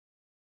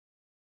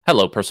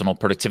Hello, personal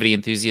productivity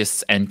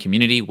enthusiasts and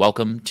community.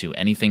 Welcome to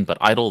Anything But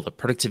Idle, the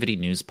Productivity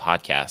News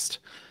Podcast.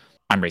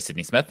 I'm Ray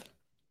Sidney Smith.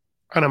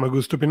 And I'm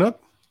Augusto Pinot.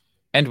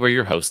 And we're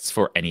your hosts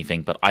for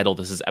Anything But Idle.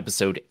 This is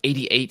episode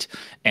 88,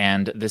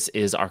 and this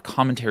is our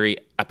commentary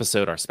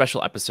episode, our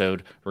special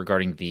episode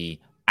regarding the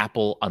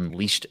Apple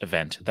Unleashed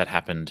event that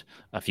happened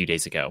a few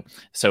days ago.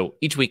 So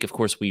each week, of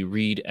course, we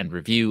read and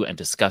review and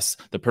discuss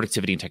the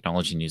productivity and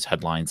technology news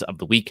headlines of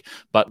the week.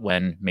 But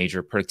when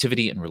major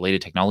productivity and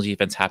related technology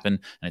events happen,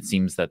 and it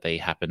seems that they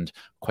happened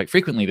quite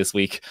frequently this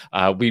week,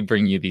 we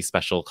bring you these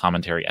special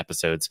commentary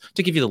episodes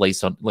to give you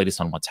the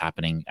latest on what's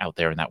happening out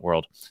there in that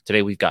world.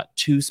 Today, we've got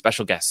two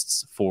special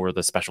guests for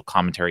the special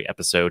commentary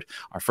episode.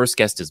 Our first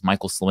guest is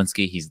Michael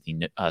Slawinski. He's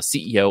the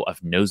CEO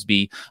of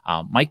Nozbe.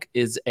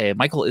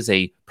 Michael is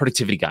a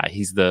productivity guy.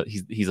 He's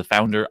a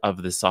founder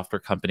of this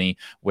software company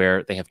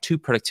where they have two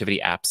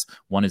productivity apps.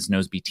 One is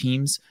Nozbe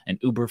Teams, an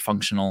uber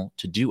functional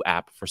to-do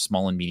app for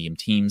small and medium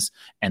teams,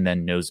 and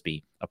then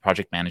Nozbe, a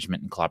project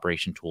management and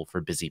collaboration tool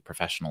for busy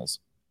professionals.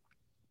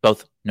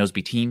 Both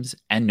Nozbe Teams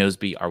and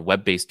Nozbe are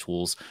web-based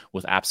tools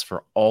with apps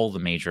for all the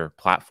major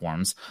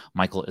platforms.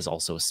 Michael is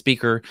also a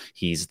speaker.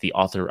 He's the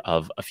author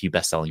of a few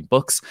best-selling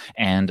books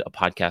and a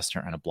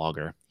podcaster and a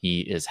blogger.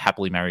 He is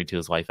happily married to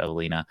his wife,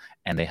 Evelina,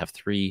 and they have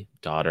 3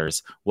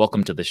 daughters.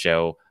 Welcome to the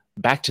show.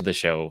 Back to the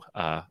show,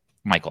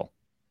 Michael.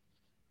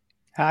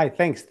 Hi,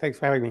 thanks. Thanks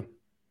for having me.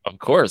 Of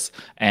course.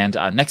 And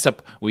next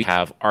up, we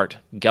have Art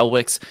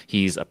Gelwicks.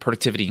 He's a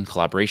productivity and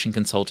collaboration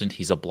consultant.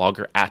 He's a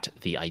blogger at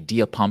The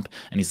Idea Pump,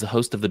 and he's the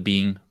host of the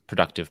Being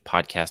Productive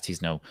podcast.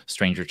 He's no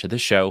stranger to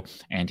this show,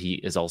 and he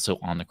is also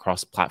on the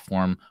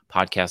cross-platform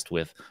podcast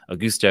with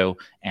Augusto.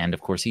 And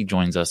of course, he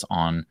joins us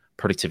on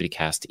Productivity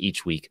Cast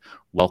each week.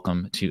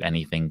 Welcome to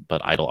Anything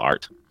But Idle,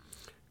 Art.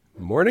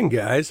 Morning,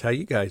 guys. How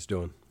you guys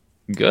doing?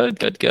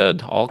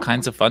 Good. All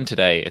kinds of fun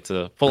today. It's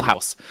a full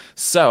house.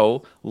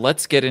 So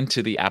let's get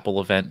into the Apple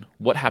event.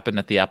 What happened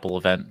at the Apple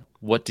event?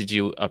 What did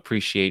you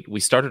appreciate? We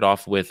started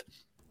off with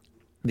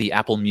the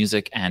Apple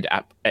Music and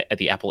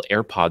the Apple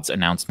AirPods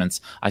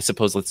announcements. I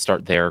suppose let's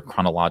start there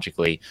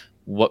chronologically.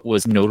 What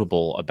was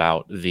notable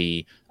about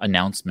the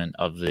announcement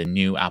of the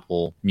new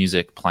Apple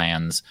Music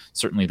plans,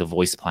 certainly the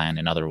voice plan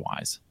and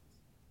otherwise?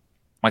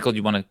 Michael, do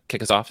you want to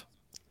kick us off?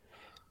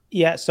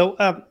 Yeah, so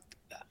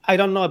I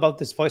don't know about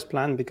this voice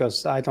plan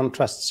because I don't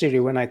trust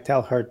Siri when I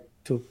tell her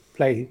to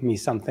play me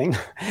something.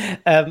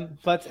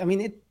 But I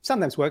mean, it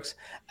sometimes works.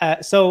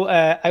 So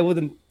I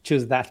wouldn't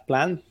choose that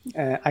plan.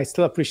 I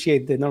still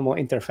appreciate the normal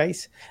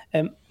interface.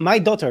 My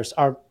daughters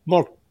are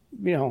more,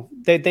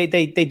 they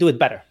do it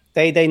better.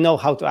 They know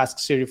how to ask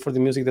Siri for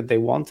the music that they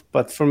want.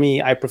 But for me,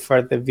 I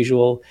prefer the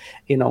visual,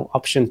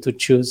 option to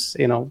choose,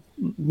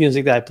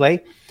 music that I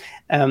play.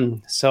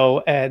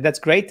 So that's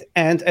great.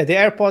 And the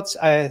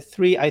AirPods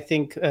 3, I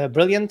think,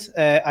 brilliant.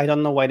 I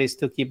don't know why they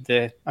still keep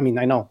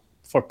I know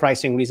for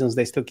pricing reasons,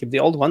 they still keep the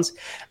old ones.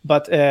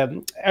 But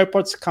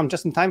AirPods come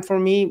just in time for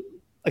me,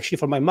 actually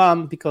for my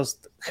mom, because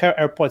her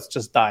AirPods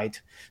just died.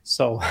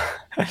 So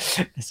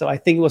I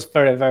think it was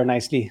very, very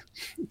nicely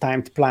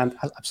timed, planned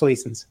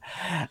obsolescence.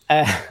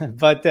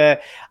 But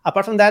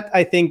apart from that,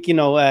 I think,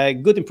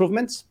 good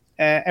improvements.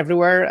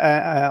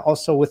 Everywhere,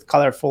 also with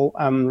colorful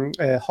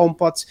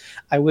HomePods.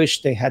 I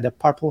wish they had a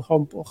purple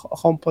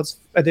HomePods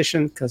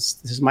edition because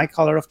this is my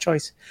color of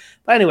choice.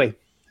 But anyway,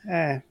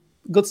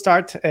 good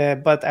start,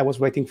 but I was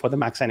waiting for the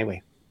Max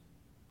anyway.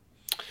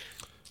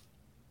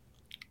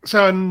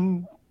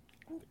 So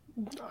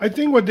I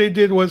think what they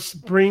did was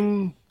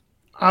bring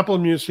Apple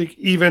Music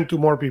even to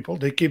more people.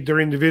 They keep their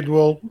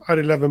individual at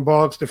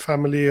 $11, the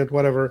family at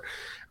whatever.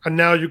 And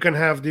now you can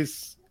have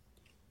this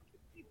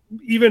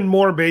even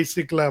more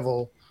basic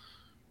level.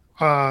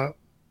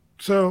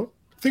 So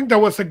I think that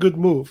was a good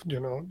move.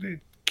 They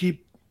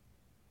keep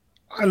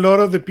a lot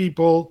of the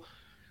people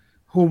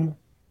whom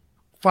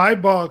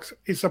 $5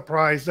 is a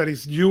price that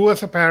is you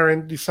as a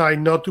parent decide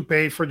not to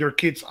pay for your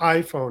kids'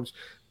 iPhones.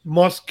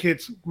 Most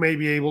kids may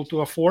be able to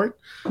afford.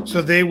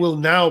 So they will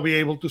now be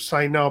able to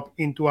sign up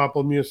into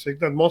Apple Music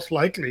that most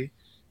likely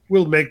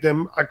will make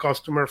them a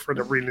customer for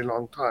the really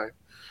long time.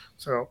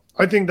 So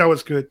I think that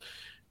was good.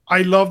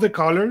 I love the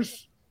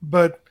colors.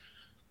 But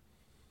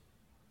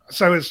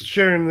as I was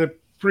sharing the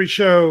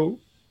pre-show,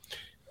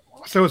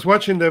 as I was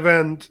watching the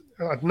event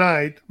at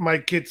night, my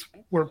kids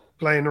were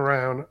playing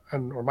around,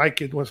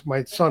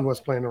 my son was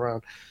playing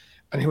around,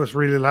 and he was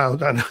really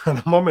loud. And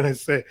at a moment I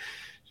say,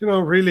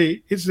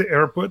 really, it's the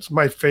AirPods,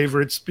 my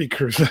favorite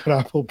speakers that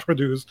Apple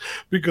produced,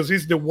 because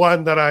it's the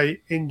one that I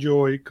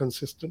enjoy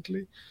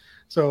consistently.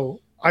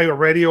 So I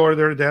already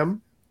ordered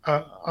them.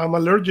 I'm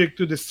allergic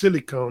to the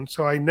silicone,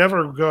 so I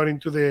never got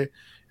into the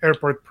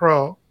AirPod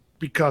Pro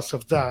because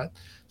of that.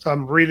 So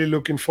I'm really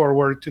looking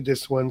forward to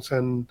this ones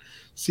and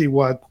see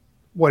what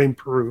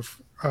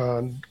improve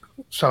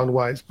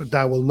sound-wise. But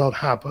that will not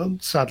happen,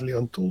 sadly,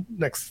 until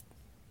next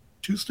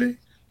Tuesday,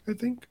 I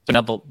think. So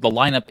now the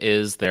lineup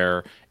is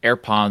their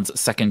AirPods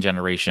second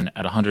generation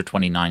at $129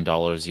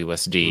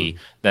 USD.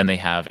 Then they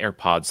have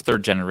AirPods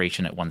third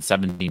generation at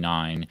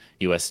 $179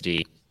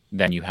 USD.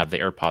 Then you have the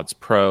AirPods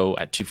Pro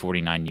at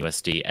 $249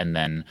 USD, and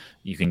then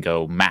you can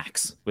go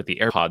Max with the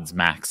AirPods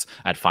Max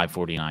at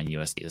 $549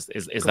 USD.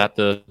 Is that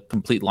the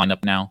complete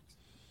lineup now?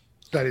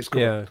 That is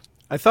correct. Yeah.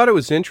 I thought it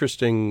was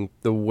interesting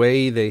the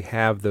way they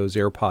have those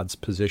AirPods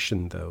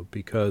positioned, though,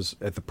 because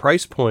at the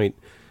price point,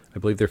 I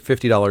believe they're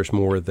 $50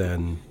 more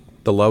than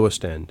the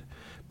lowest end.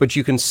 But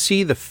you can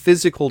see the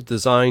physical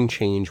design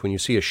change when you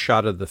see a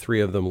shot of the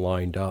three of them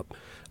lined up.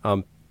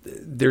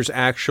 There's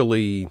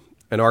actually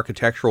an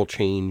architectural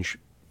change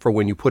for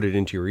when you put it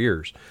into your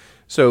ears.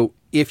 So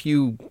if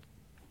you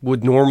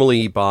would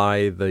normally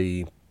buy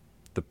the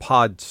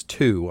Pods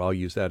 2, I'll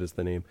use that as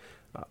the name,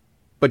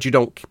 but you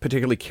don't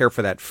particularly care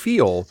for that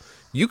feel,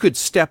 you could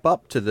step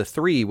up to the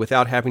 3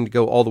 without having to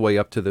go all the way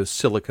up to those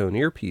silicone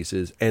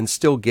earpieces and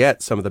still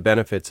get some of the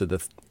benefits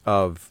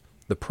of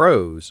the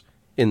Pros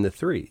in the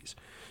 3s.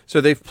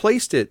 So they've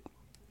placed it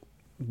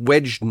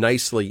wedged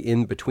nicely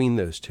in between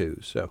those two.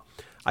 So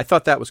I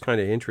thought that was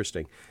kind of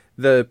interesting.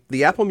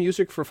 The Apple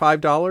Music for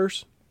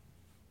 $5,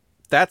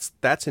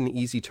 that's an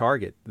easy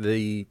target.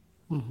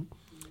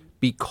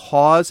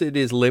 Because it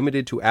is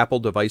limited to Apple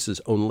devices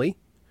only,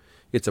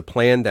 it's a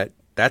plan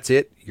that's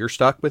it. You're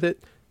stuck with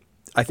it.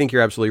 I think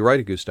you're absolutely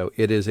right, Augusto.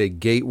 It is a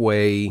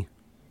gateway.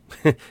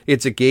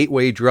 It's a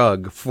gateway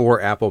drug for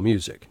Apple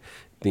Music.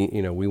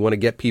 We want to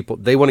get people.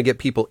 They want to get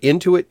people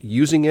into it,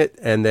 using it,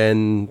 and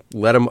then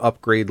let them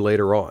upgrade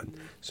later on.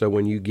 So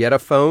when you get a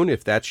phone,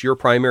 if that's your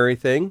primary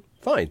thing,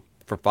 fine.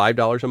 For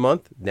 $5 a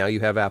month, now you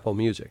have Apple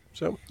Music.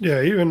 So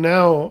yeah, even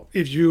now,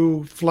 if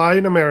you fly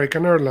in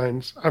American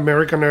Airlines, I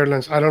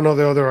don't know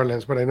the other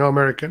airlines, but I know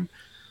American,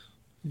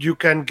 you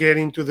can get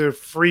into their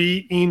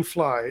free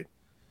in-flight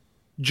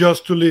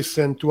just to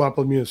listen to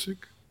Apple Music.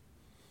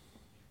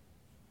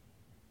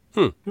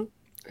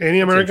 Any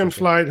American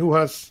flight who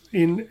has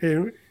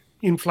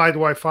in-flight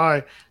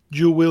Wi-Fi,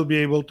 you will be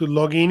able to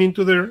log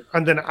into there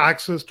and then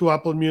access to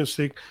Apple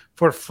Music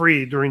for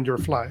free during your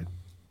flight.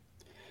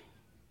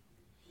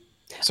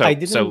 So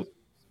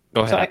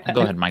go ahead.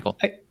 Go ahead, Michael.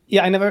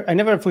 I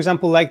never, for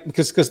example,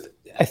 because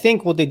I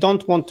think what they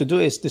don't want to do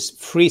is this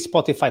free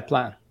Spotify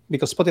plan,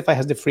 because Spotify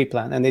has the free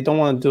plan and they don't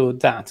want to do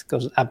that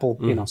because Apple,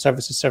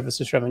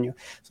 services revenue.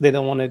 So they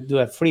don't want to do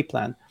a free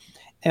plan.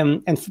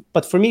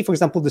 But for me, for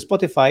example, the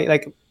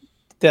Spotify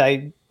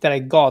that I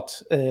got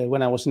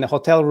when I was in a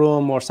hotel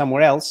room or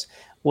somewhere else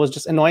was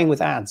just annoying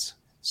with ads.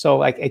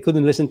 So I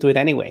couldn't listen to it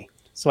anyway.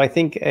 So I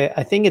think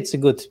it's a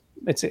good.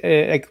 It's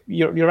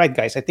you're right,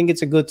 guys. I think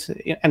it's a good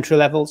entry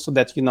level so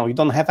that you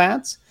don't have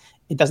ads.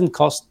 It doesn't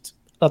cost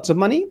lots of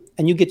money,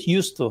 and you get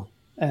used to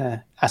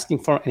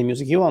asking for any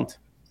music you want.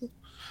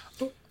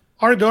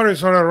 Our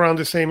daughters are around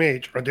the same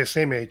age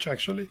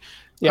actually.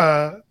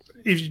 Yeah.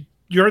 If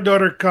your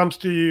daughter comes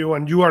to you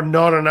and you are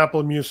not an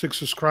Apple Music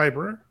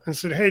subscriber and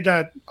said, "Hey,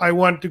 Dad, I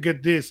want to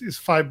get this. It's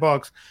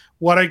 $5.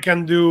 What I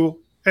can do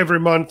every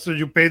month so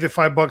you pay the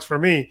 $5 for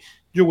me,"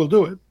 you will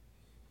do it.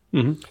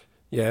 Mm-hmm.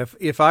 Yeah,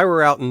 if I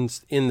were out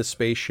in the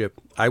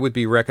spaceship, I would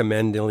be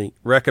recommending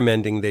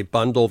they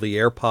bundle the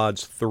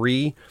AirPods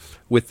 3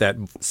 with that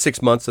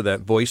 6 months of that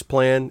voice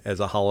plan as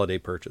a holiday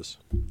purchase.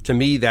 To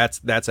me, that's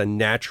a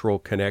natural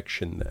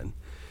connection then.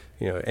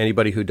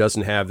 Anybody who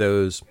doesn't have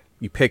those,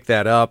 you pick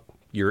that up,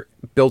 you're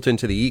built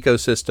into the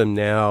ecosystem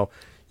now,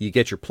 you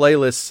get your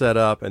playlist set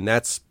up, and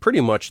that's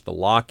pretty much the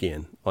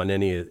lock-in on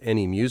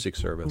any music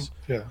service.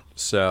 Yeah.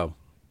 So,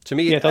 to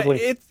me, totally.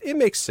 it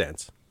makes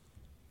sense.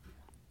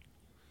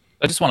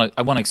 I want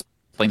to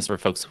explain this for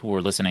folks who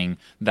are listening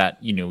that,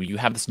 you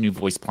have this new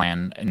voice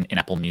plan in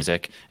Apple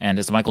Music. And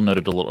as Michael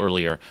noted a little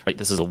earlier, right,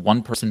 this is a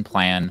one-person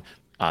plan,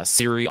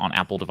 Siri on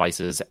Apple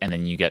devices, and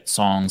then you get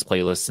songs,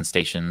 playlists, and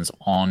stations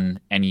on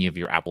any of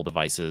your Apple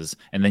devices.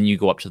 And then you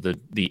go up to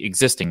the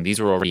existing, these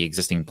are already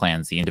existing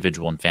plans, the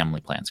individual and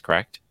family plans,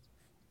 correct?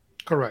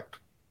 Correct.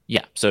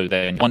 Yeah. So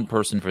then one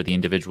person for the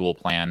individual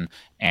plan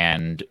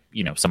and,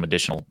 some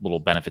additional little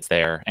benefits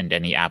there, and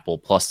any Apple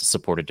Plus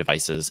supported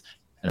devices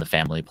and the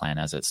family plan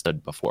as it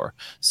stood before.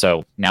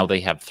 So now they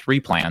have 3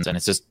 plans, and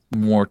it's just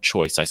more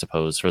choice, I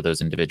suppose, for those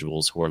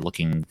individuals who are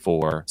looking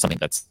for something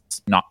that's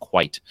not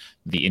quite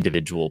the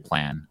individual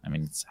plan. I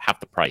mean, it's half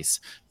the price,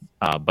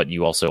 but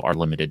you also are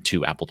limited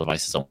to Apple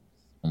devices only,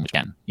 which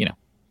can,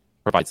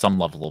 provide some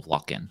level of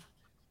lock-in.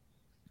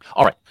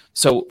 All right.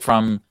 So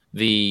from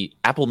the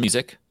Apple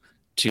Music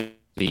to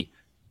the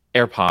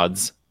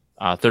AirPods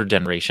 3rd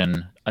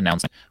generation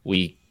announcement,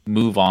 we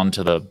move on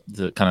to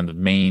the kind of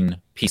the main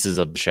pieces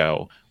of the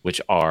show, which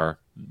are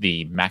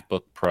the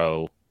MacBook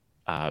Pro,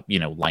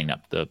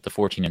 lineup, the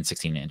 14 and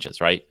 16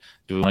 inches, right?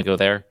 Do we want to go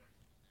there?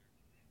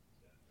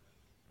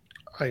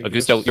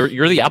 Augusto,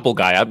 you're the Apple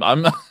guy.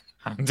 I'm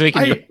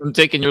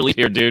taking your lead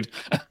here, dude.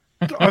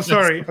 I'm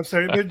sorry,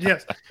 but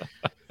yes.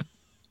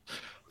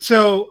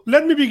 So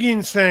let me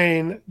begin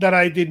saying that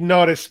I did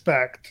not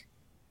expect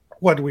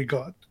what we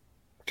got.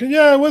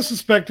 Yeah, I was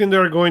expecting they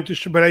were going to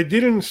show, but I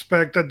didn't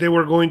expect that they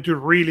were going to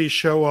really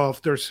show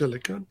off their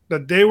silicon,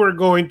 that they were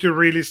going to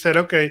really say,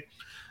 okay,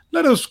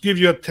 let us give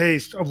you a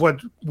taste of what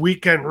we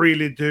can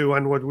really do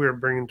and what we're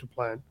bringing to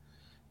plan.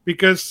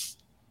 Because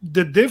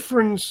the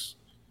difference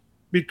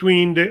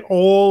between the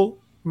old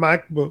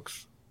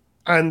MacBooks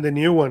and the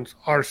new ones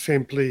are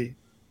simply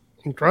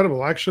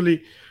incredible.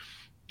 Actually,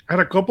 I had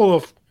a couple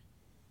of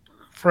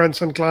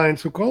friends and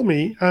clients who called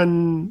me,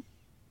 and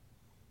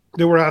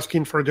they were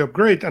asking for the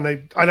upgrade, and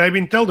I've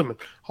been telling them,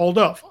 hold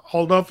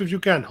off if you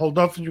can, hold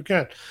off if you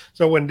can.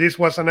 So when this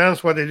was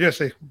announced, what they just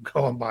say,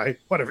 go and buy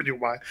whatever you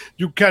buy.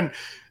 You can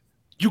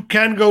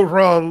go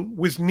wrong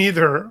with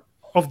neither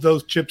of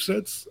those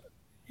chipsets.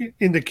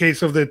 In the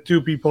case of the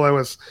two people I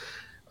was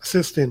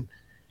assisting,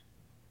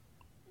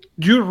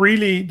 they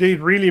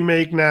really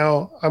make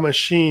now a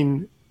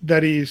machine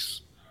that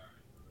is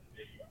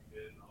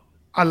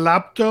a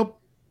laptop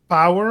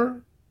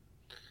power.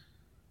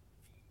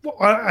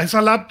 It's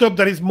a laptop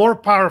that is more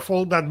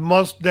powerful than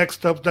most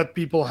desktops that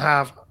people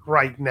have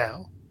right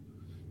now.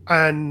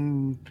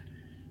 And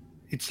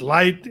it's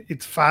light,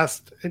 it's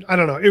fast. I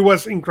don't know. It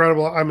was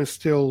incredible. I'm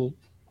still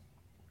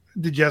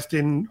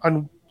digesting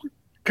and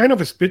kind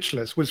of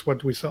speechless with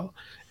what we saw.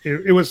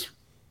 It was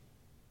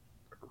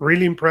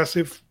really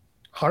impressive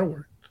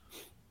hardware.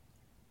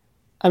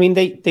 I mean,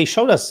 they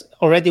showed us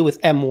already with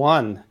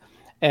M1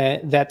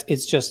 that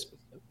it's just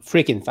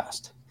freaking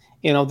fast.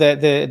 You know,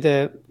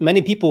 the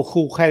many people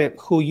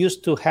who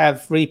used to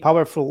have really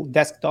powerful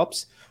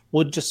desktops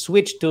would just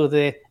switch to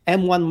the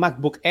M1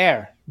 MacBook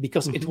Air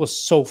because it was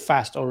so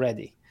fast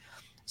already.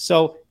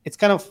 So it's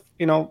kind of,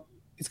 you know,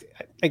 it's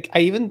like I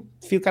even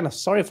feel kind of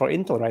sorry for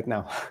Intel right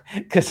now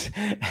because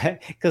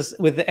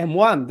with the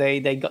M1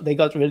 they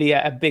got really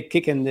a big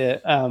kick in the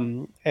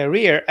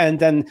rear, and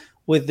then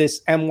with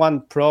this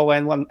M1 Pro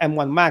and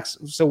M1 Max,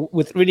 so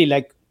with really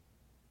like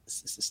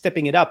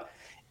stepping it up.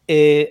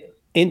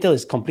 Intel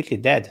is completely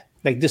dead.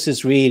 Like this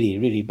is really,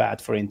 really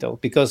bad for Intel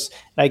because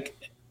like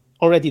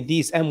already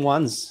these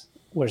M1s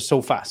were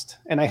so fast,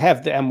 and I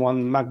have the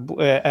M1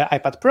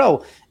 iPad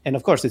Pro, and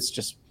of course it's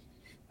just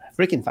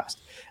freaking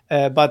fast.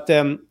 But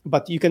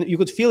you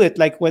could feel it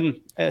like when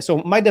so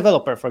my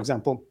developer, for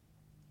example,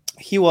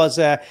 he was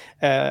one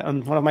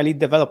of my lead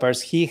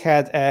developers. He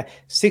had a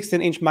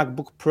 16-inch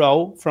MacBook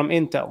Pro from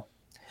Intel,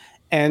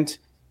 and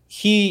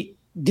he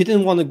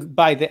didn't want to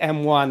buy the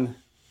M1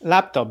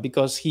 laptop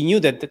because he knew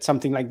that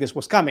something like this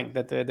was coming,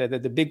 that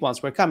the big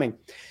ones were coming.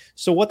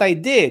 So what I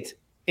did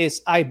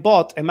is I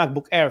bought a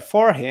MacBook Air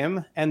for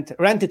him and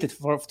rented it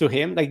to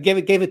him, like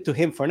gave it to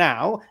him for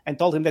now, and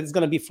told him that it's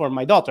going to be for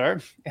my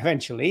daughter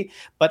eventually.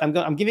 But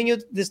I'm giving you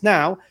this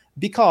now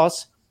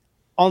because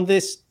on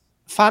this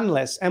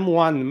fanless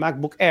M1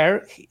 MacBook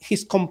Air,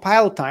 his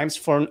compile times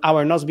for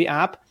our Nozbe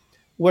app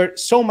were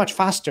so much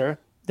faster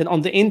than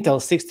on the Intel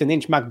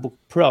 16-inch MacBook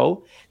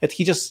Pro that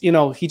he just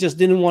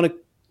didn't want to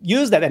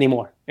use that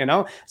anymore, you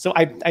know. So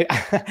I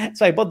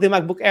bought the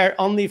MacBook Air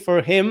only for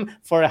him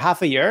for a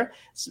half a year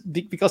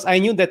because I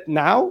knew that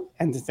now,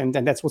 and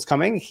that's what's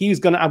coming. He's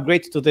gonna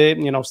upgrade to the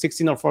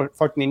 16 or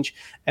 14-inch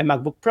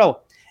MacBook Pro.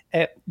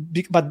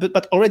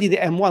 But already the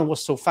M1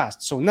 was so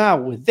fast. So now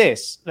with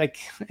this, like,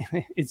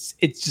 it's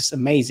just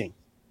amazing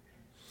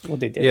what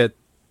they did. Yeah,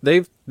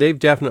 they've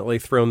definitely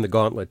thrown the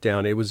gauntlet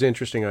down. It was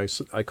interesting.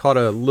 I caught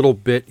a little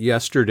bit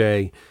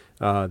yesterday.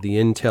 The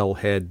Intel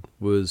head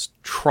was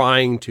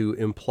trying to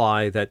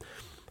imply that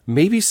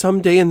maybe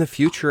someday in the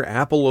future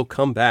Apple will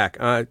come back.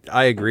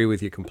 I agree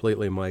with you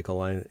completely,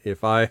 Michael.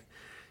 If I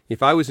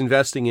was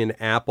investing in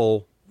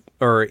Apple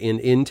or in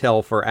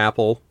Intel for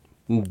Apple,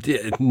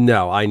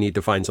 no, I need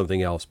to find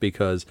something else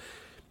because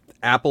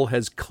Apple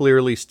has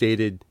clearly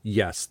stated,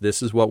 yes,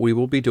 this is what we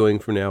will be doing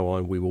from now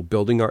on. We will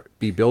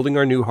be building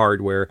our new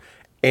hardware,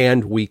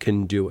 and we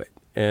can do it.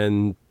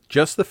 And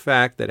just the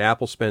fact that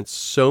Apple spent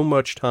so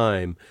much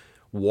time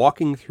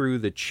walking through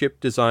the chip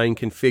design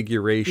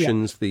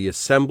configurations, the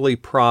assembly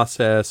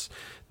process,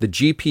 the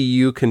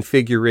GPU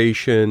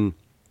configuration.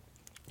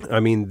 I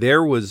mean,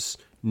 there was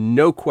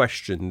no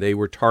question they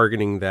were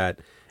targeting that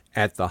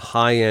at the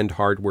high-end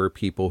hardware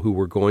people who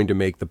were going to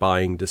make the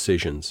buying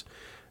decisions.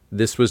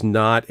 This was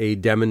not a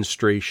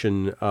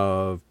demonstration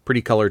of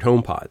pretty colored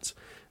HomePods.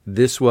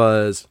 This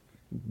was,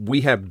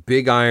 we have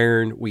big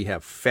iron, we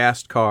have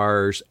fast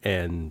cars,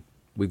 and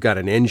we've got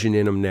an engine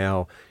in them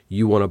now.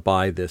 You want to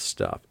buy this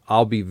stuff.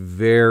 I'll be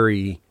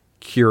very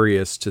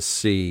curious to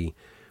see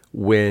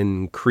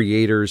when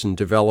creators and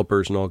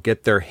developers and all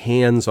get their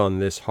hands on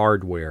this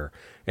hardware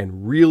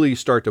and really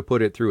start to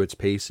put it through its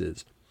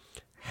paces,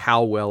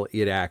 how well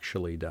it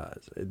actually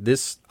does.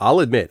 This, I'll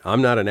admit,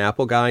 I'm not an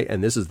Apple guy,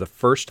 and this is the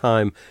first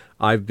time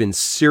I've been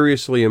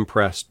seriously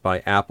impressed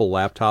by Apple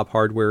laptop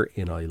hardware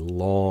in a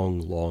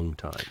long, long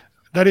time.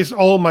 That is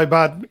all my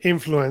bad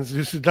influence.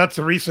 That's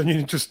the reason you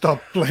need to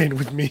stop playing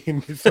with me.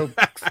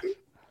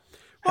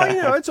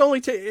 Well, it's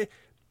only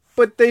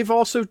but they've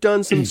also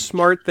done some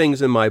smart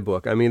things in my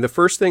book. I mean, the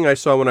first thing I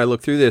saw when I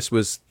looked through this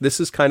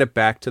is kind of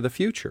back to the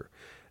future.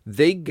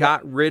 They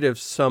got rid of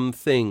some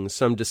things,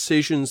 some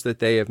decisions that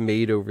they have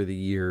made over the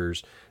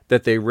years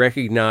that they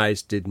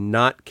recognized did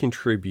not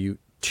contribute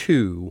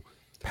to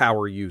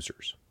power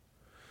users.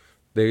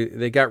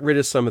 They got rid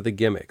of some of the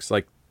gimmicks.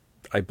 Like,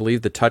 I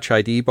believe the Touch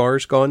ID bar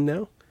is gone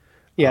now.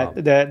 Yeah,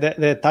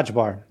 the touch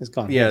bar is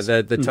gone. Yeah, yes.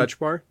 the touch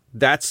bar.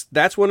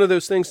 That's one of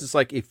those things. It's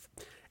like if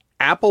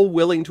Apple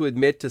willing to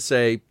admit to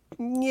say,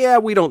 yeah,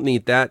 we don't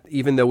need that,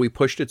 even though we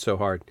pushed it so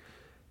hard,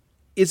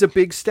 is a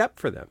big step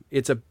for them.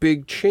 It's a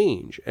big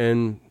change.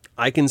 And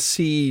I can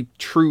see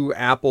true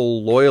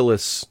Apple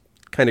loyalists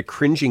kind of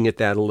cringing at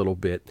that a little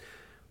bit.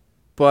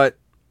 But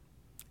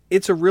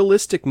it's a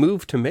realistic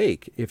move to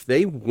make. If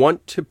they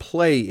want to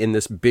play in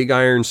this big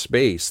iron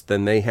space,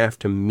 then they have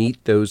to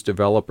meet those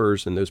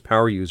developers and those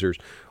power users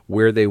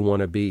where they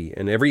want to be.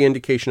 And every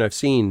indication I've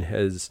seen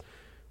has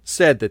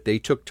said that they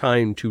took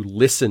time to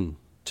listen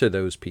to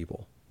those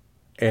people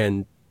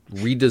and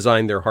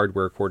redesign their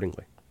hardware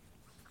accordingly.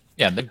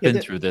 Yeah, they've been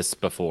through this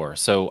before.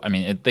 So, I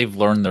mean, they've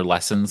learned their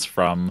lessons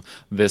from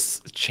this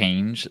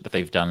change that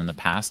they've done in the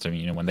past. I mean,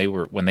 you know,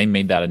 when they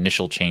made that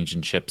initial change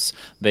in chips,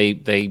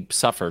 they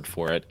suffered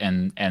for it.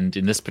 And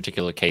in this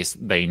particular case,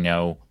 they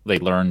know they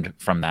learned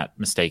from that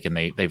mistake, and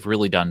they've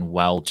really done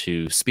well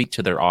to speak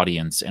to their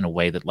audience in a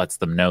way that lets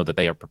them know that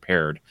they are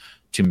prepared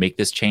to make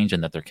this change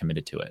and that they're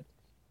committed to it.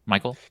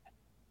 Michael?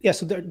 Yeah,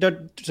 so there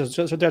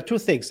are two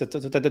things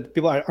that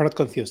people are not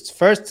confused.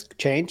 First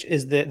change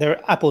is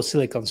their Apple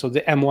Silicon, so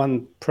the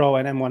M1 Pro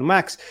and M1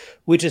 Max,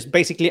 which is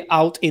basically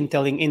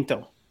out-Intelling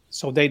Intel.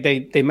 So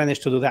they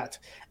managed to do that.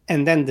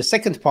 And then the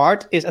second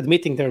part is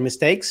admitting their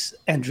mistakes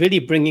and really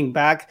bringing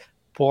back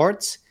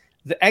ports,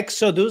 the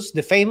Exodus,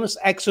 the famous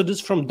Exodus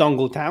from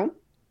Dongle Town,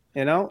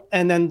 you know.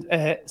 And then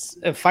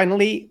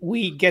finally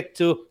we get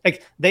to,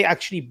 like, they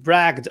actually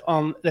bragged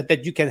on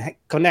that you can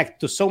connect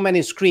to so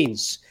many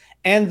screens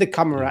and the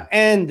camera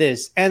and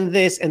this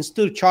and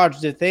still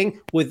charge the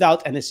thing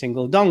without any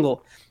single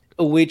dongle,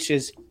 which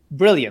is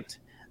brilliant.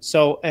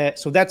 So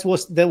that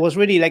was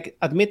really like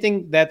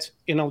admitting that,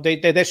 you know,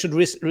 they should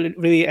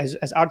really,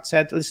 as Art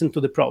said, listen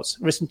to the pros,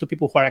 listen to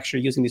people who are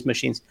actually using these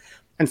machines.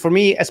 And for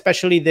me,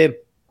 especially the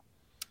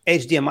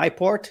HDMI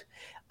port,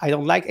 I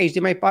don't like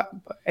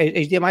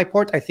HDMI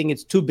port. I think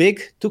it's too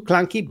big, too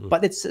clunky,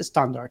 but it's a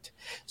standard.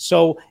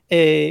 So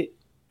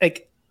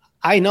like,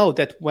 I know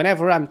that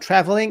whenever I'm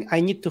traveling,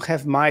 I need to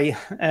have my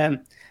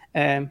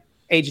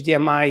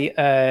HDMI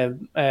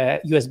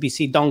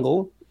USB-C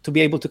dongle to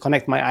be able to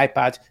connect my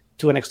iPad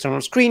to an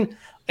external screen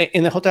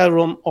in the hotel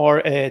room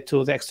or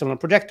to the external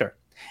projector.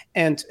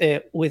 And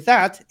with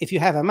that, if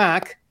you have a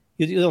Mac,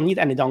 you don't need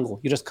any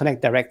dongle. You just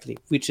connect directly,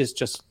 which is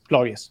just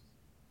glorious.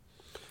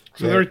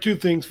 So there are two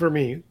things for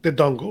me. The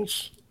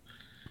dongles.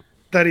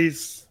 That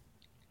is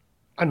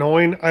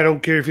annoying. I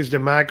don't care if it's the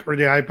Mac or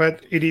the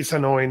iPad. It is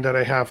annoying that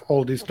I have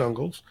all these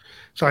dongles.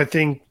 So I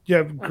think,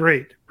 yeah,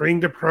 great. Bring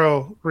the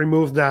Pro,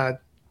 remove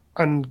that,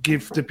 and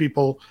give the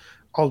people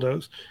all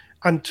those.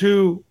 And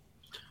two,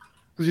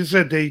 as you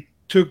said, they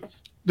took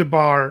the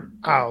bar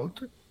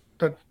out.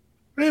 That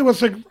it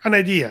was like an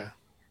idea.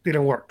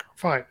 Didn't work.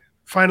 Fine.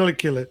 Finally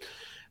kill it.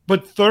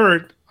 But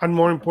third, and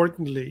more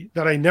importantly,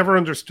 that I never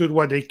understood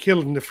why they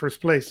killed in the first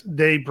place,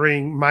 they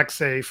bring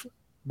MagSafe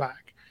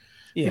back.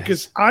 Yes.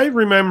 Because I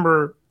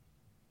remember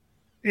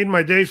in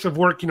my days of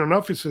working on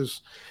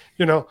offices,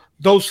 you know,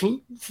 those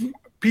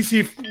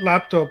PC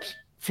laptops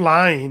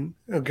flying,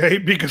 okay,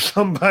 because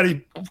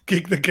somebody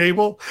kicked the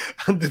cable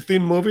and the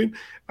thing moving,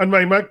 and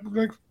my Mac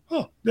like,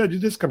 oh, yeah, you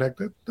disconnect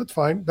it. That's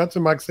fine. That's a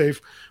MagSafe,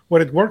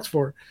 what it works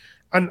for.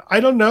 And I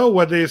don't know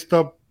why they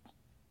stopped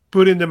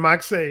putting the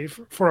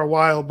MagSafe for a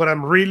while, but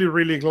I'm really,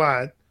 really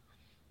glad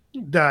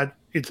that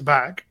it's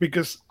back,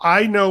 because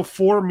I know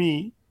for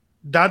me,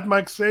 that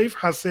MagSafe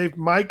has saved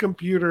my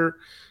computer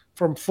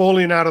from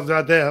falling out of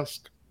that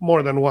desk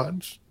more than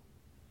once.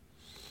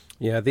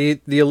 Yeah,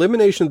 the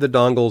elimination of the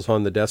dongles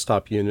on the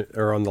desktop unit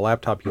or on the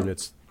laptop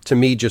units, to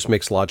me, just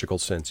makes logical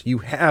sense. You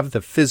have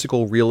the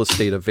physical real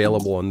estate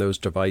available on those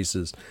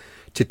devices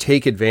to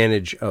take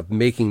advantage of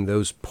making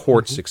those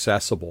ports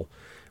accessible.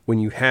 When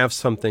you have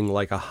something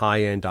like a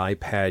high-end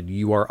iPad,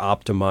 you are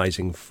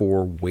optimizing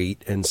for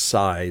weight and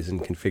size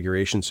and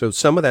configuration. So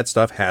some of that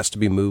stuff has to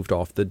be moved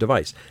off the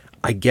device.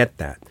 I get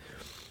that.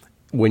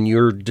 When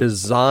your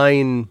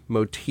design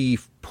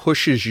motif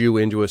pushes you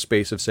into a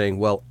space of saying,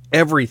 well,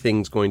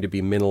 everything's going to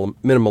be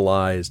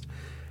minimalized,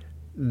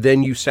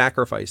 then you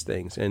sacrifice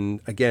things.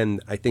 And again,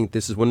 I think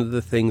this is one of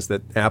the things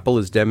that Apple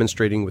is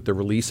demonstrating with the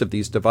release of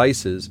these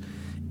devices,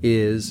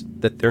 is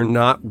that they're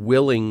not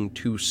willing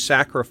to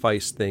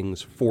sacrifice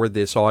things for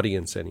this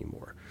audience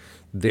anymore.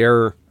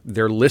 They're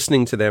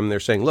listening to them. They're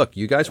saying, look,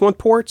 you guys want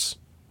ports?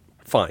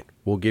 Fine.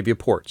 We'll give you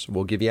ports.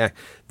 We'll give you...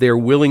 They're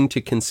willing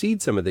to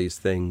concede some of these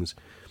things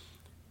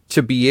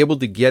to be able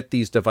to get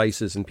these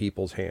devices in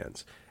people's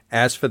hands.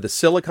 As for the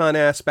silicon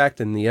aspect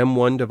and the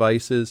M1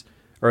 devices,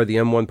 or the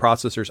M1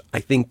 processors, I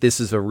think this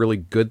is a really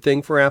good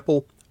thing for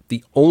Apple.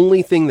 The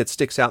only thing that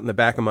sticks out in the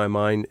back of my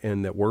mind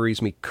and that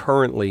worries me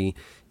currently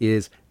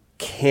is,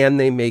 can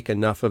they make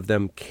enough of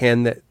them?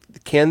 Can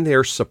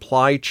their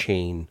supply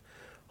chain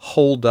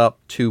hold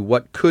up to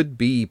what could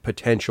be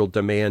potential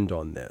demand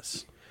on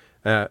this?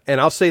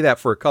 And I'll say that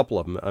for a couple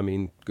of them. I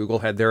mean, Google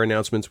had their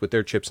announcements with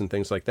their chips and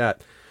things like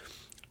that.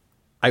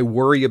 I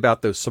worry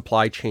about those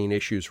supply chain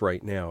issues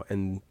right now.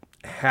 And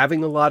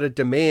having a lot of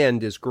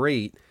demand is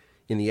great.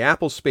 In the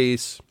Apple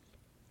space,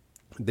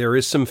 there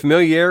is some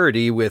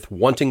familiarity with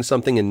wanting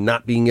something and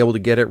not being able to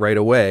get it right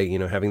away,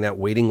 having that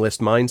waiting list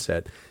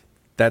mindset.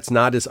 That's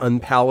not as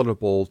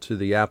unpalatable to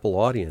the Apple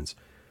audience.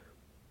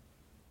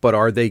 But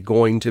are they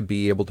going to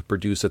be able to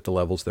produce at the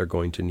levels they're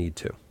going to need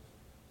to?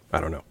 I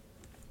don't know.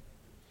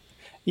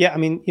 Yeah, I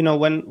mean,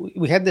 when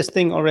we had this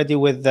thing already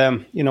with,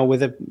 with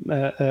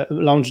the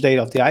launch date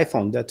of the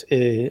iPhone, that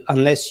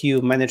unless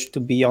you manage to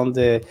be on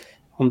the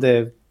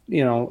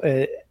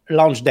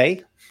launch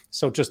day,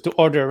 so just to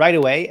order right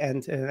away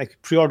and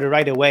pre-order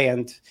right away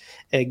and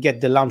get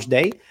the launch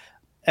day,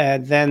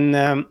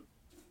 then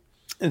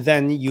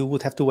you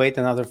would have to wait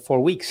another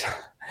 4 weeks.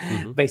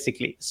 Mm-hmm.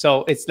 Basically,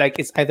 so it's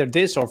either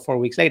this or 4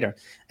 weeks later,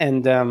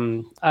 and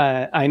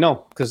I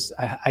know because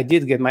I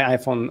did get my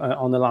iPhone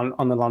on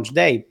the launch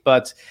day,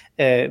 but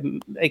when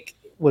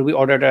we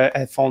ordered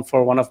a phone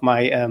for one of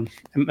my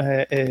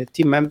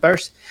team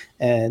members,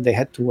 they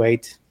had to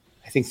wait,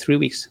 I think, 3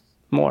 weeks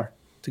more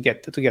to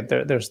get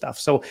their stuff.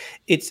 So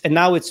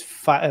now it's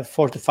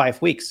 4 to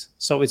 5 weeks.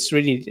 So it's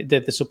really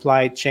the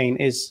supply chain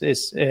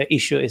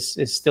issue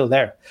is still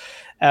there.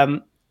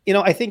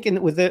 I think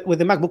with the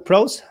MacBook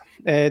Pros.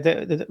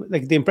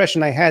 The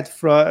impression I had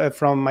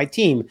from my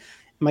team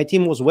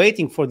was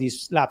waiting for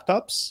these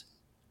laptops,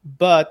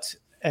 but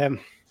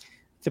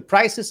the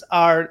prices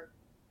are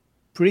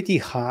pretty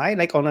high,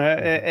 like on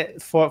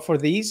for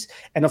these.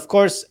 And of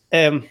course,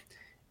 when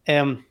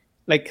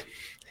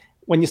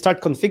you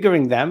start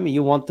configuring them,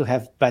 you want to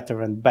have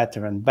better and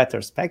better and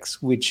better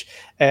specs, which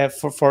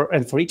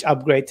for each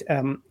upgrade,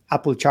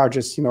 Apple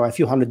charges a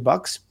few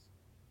 $100.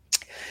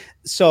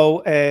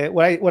 So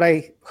what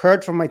I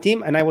heard from my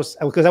team, and I was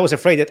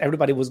afraid that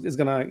everybody is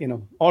gonna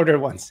order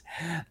ones,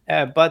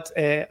 but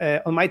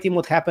on my team,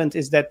 what happened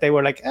is that they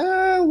were like,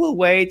 we'll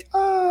wait,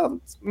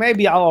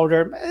 maybe I'll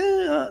order.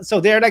 So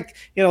they're like,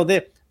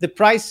 the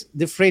price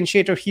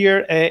differentiator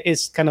here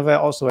is kind of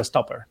also a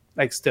stopper,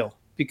 still,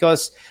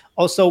 because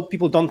also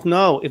people don't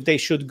know if they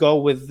should go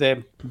with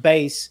the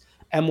base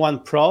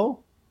M1 Pro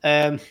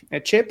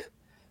chip,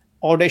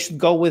 or they should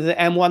go with the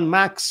M1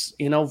 Max,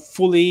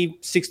 fully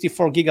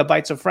 64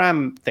 gigabytes of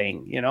RAM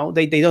thing.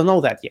 They don't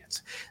know that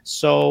yet.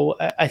 So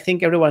I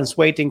think everyone's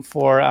waiting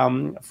for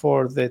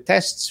the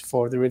tests,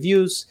 for the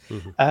reviews,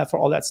 for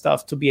all that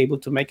stuff to be able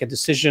to make a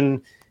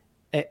decision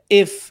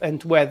if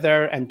and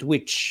whether and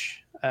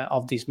which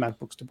of these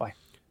MacBooks to buy.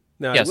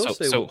 Now, yeah,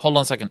 so hold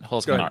on a second.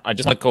 I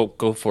just want to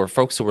go for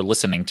folks who are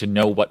listening to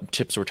know what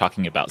chips we're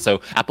talking about. So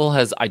Apple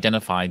has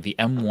identified the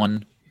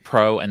M1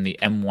 Pro and the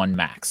M1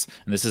 Max.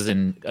 And this is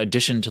in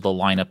addition to the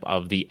lineup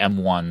of the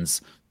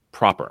M1s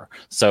proper.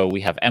 So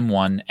we have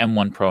M1,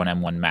 M1 Pro, and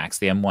M1 Max.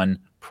 The M1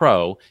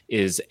 Pro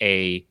is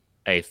a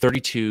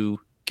 32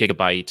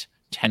 gigabyte,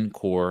 10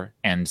 core,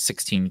 and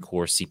 16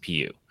 core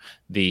CPU.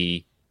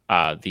 The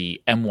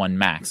M1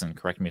 Max, and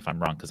correct me if I'm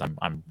wrong because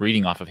I'm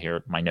reading off of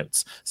here my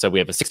notes. So we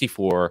have a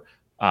 64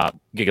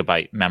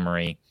 gigabyte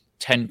memory,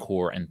 10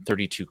 core, and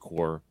 32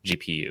 core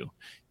GPU.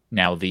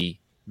 Now the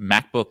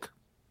MacBook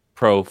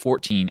Pro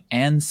 14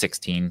 and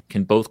 16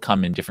 can both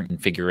come in different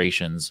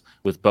configurations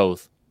with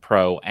both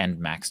Pro and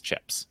Max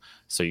chips.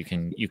 So you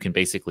can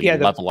basically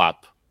level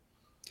up.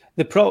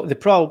 The Pro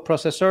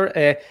processor,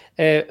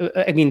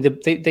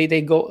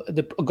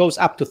 goes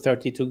up to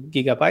 32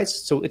 gigabytes,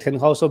 so it can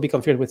also be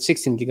configured with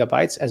 16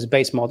 gigabytes as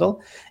base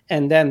model,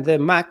 and then the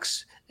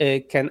Max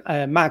can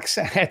max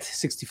at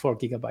 64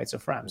 gigabytes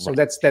of RAM. So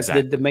that's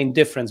exactly the main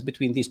difference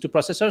between these two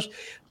processors.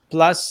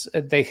 Plus,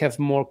 they have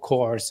more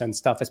cores and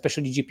stuff,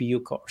 especially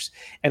GPU cores.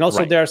 And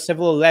also, there are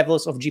several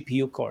levels of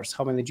GPU cores.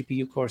 How many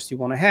GPU cores you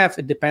want to have?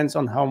 It depends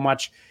on how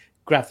much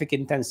graphic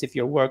intensive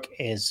your work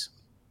is.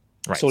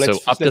 Right. So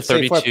up to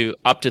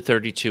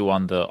 32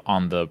 on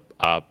the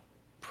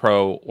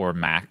Pro or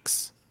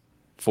Max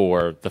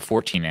for the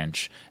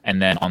 14-inch,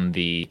 and then on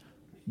the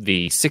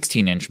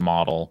 16-inch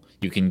model,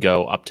 you can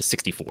go up to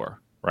 64,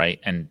 right?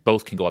 And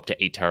both can go up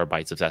to 8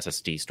 terabytes of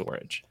SSD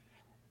storage.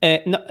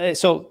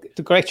 So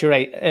to correct you,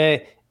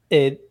 right,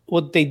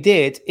 what they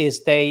did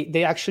is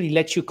they actually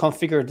let you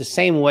configure the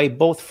same way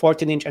both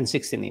 14-inch and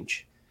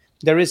 16-inch.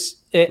 There is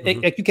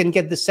you can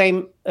get the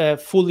same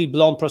fully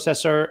blown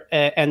processor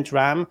and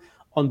RAM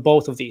on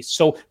both of these.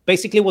 So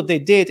basically what they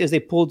did is they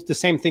pulled the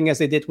same thing as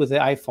they did with the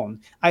iPhone.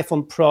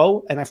 iPhone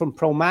Pro and iPhone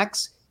Pro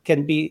Max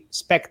can be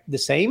spec'd the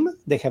same.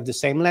 They have the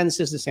same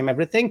lenses, the same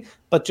everything,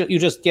 but you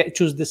just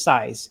choose the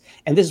size.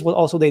 And this is what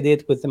also they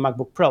did with the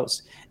MacBook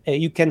Pros.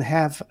 You can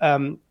have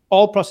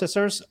all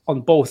processors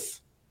on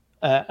both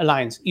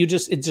lines. You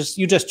just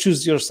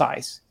choose your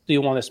size. Do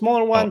you want a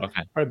smaller one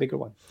or a bigger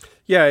one?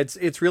 Yeah,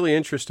 it's really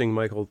interesting,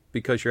 Michael,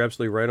 because you're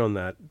absolutely right on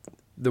that.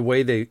 The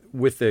way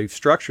they've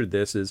structured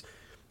this is,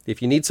 if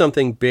you need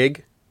something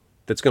big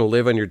that's going to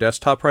live on your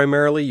desktop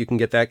primarily, you can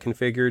get that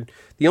configured.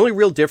 The only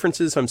real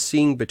differences I'm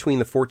seeing between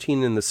the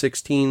 14 and the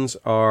 16s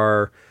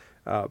are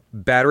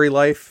battery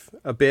life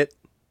a bit,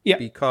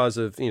 because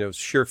of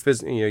sheer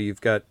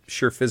you've got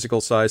sheer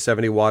physical size,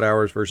 70 watt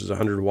hours versus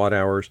 100 watt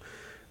hours.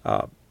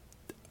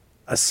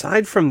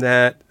 Aside from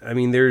that, I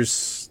mean,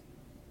 there's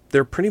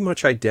they're pretty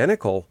much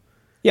identical.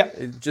 Yeah.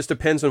 It just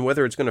depends on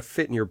whether it's going to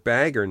fit in your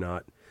bag or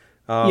not.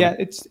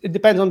 It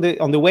depends on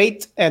the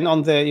weight and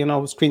on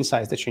the screen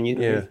size that you need.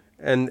 Yeah,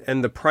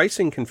 and the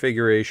pricing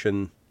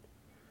configuration.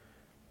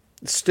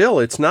 Still,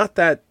 it's not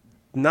that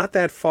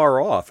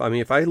far off. I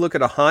mean, if I look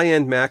at a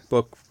high-end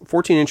MacBook,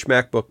 14-inch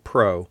MacBook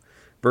Pro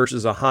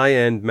versus a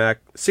high-end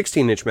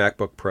 16-inch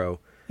MacBook Pro,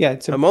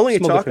 I'm only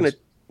talking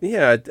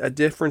a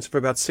difference of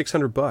about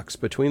 $600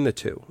 between the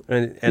two,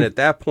 and at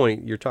that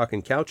point, you're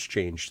talking couch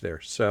change there.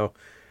 So,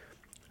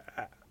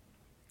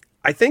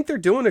 I think they're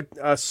doing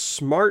a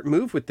smart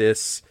move with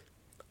this.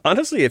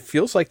 Honestly, it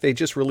feels like they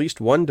just released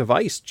one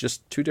device,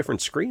 just two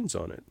different screens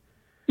on it.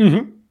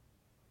 Mm-hmm.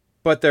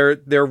 But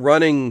they're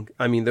running.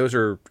 I mean, those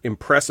are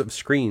impressive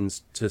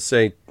screens to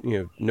say,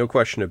 no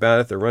question about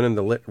it. They're running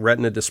the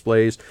Retina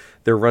displays.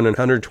 They're running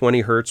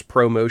 120 hertz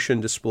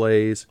ProMotion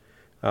displays,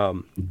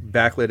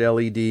 backlit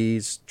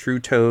LEDs, True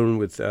Tone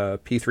with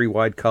P3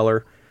 wide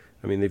color.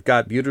 I mean, they've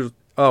got beautiful.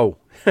 Oh,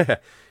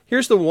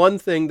 here's the one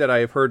thing that I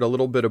have heard a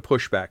little bit of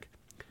pushback.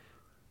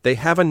 They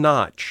have a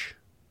notch.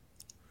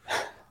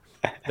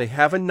 They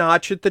have a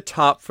notch at the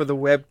top for the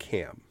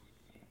webcam.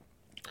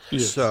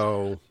 Yes.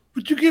 So.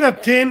 But you get a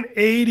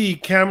 1080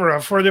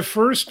 camera for the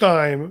first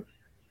time.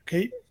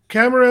 Okay,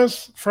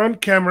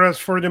 front cameras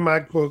for the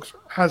MacBooks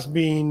has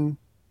been,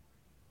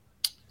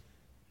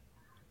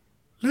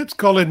 let's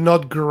call it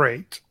not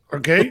great.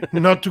 Okay,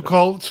 not to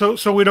call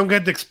so we don't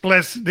get the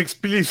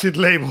explicit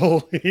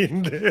label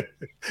in the.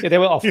 Yeah, they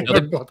were awful.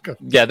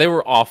 Yeah, they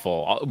were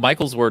awful.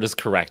 Michael's word is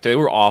correct. They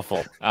were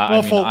awful.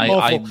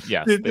 Awful.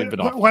 Yes, they've been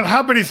awful. What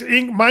happened is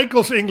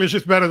Michael's English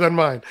is better than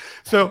mine,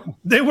 so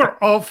they were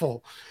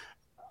awful.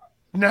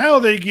 Now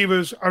they give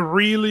us a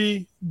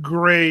really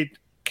great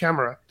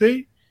camera.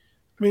 They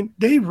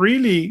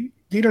really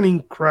did an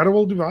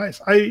incredible device.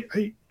 I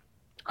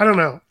don't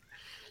know.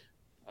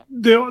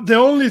 The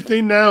only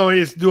thing now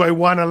is, do I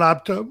want a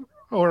laptop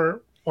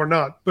or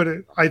not? But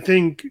I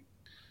think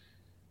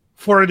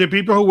for the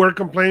people who were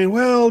complaining,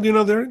 well,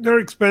 they're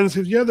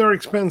expensive. Yeah, they're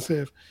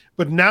expensive.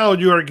 But now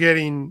you are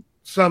getting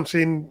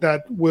something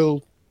that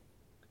will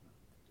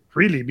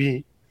really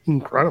be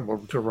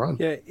incredible to run.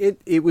 Yeah,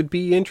 it would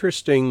be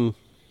interesting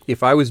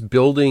if I was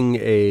building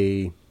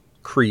a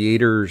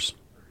creator's,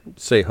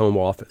 say, home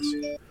office.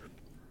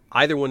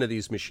 Either one of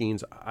these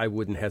machines, I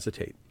wouldn't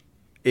hesitate.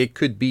 It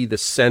could be the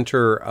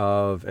center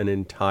of an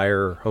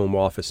entire home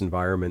office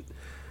environment,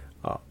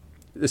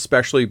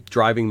 especially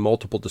driving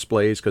multiple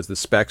displays, because the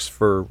specs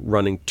for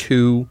running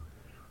two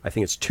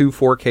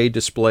 4K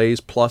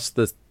displays plus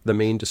the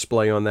main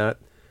display on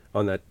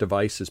that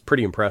device is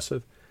pretty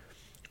impressive.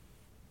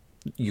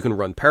 You can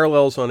run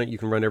parallels on it. You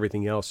can run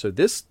everything else. So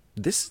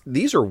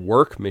these are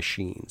work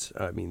machines.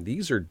 I mean,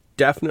 these are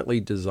definitely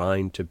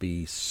designed to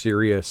be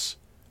serious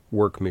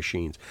work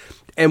machines,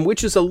 and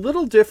which is a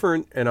little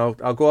different. And I'll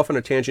go off on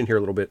a tangent here a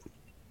little bit.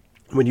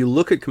 When you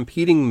look at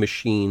competing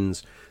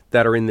machines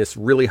that are in this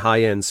really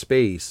high-end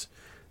space,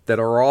 that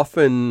are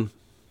often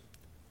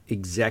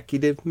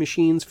executive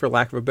machines, for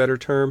lack of a better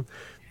term,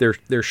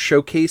 they're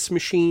showcase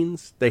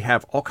machines. They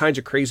have all kinds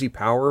of crazy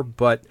power,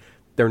 but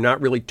they're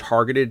not really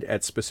targeted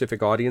at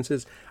specific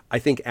audiences. I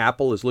think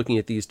Apple is looking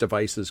at these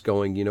devices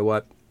going, you know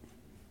what?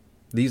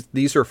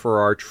 These are for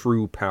our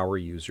true power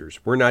users.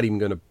 We're not even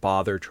going to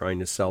bother trying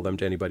to sell them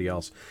to anybody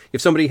else.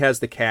 If somebody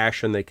has the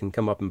cash and they can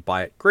come up and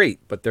buy it,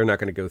 great, but they're not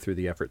going to go through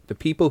the effort. The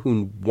people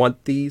who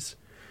want these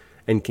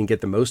and can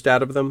get the most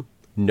out of them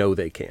know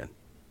they can.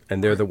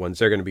 And they're the ones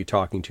they're going to be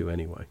talking to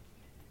anyway.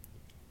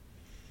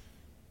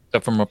 So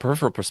from a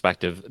peripheral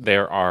perspective,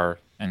 there are,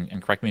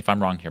 and correct me if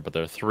I'm wrong here, but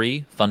there are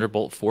 3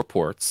 Thunderbolt 4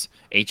 ports,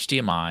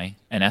 HDMI,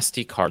 an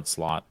SD card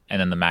slot,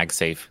 and then the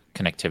MagSafe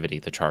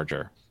connectivity, the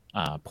charger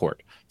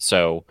port.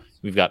 So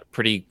we've got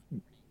pretty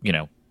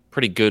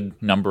good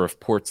number of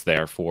ports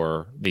there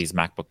for these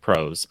MacBook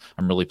Pros.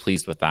 I'm really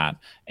pleased with that.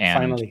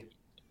 And finally.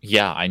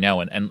 Yeah, I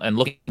know. And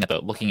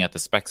looking at the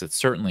specs, it's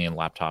certainly a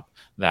laptop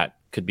that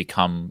could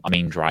become a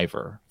main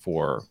driver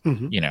for,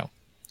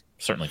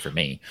 certainly for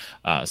me.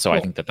 So I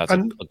think that's a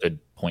good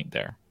point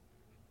there.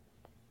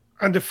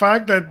 And the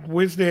fact that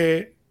with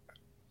the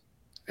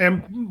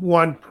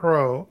M1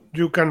 Pro,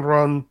 you can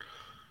run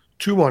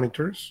 2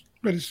 monitors,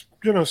 that is,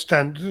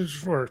 standard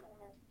for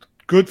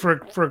good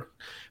for.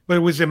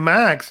 But with the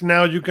Max,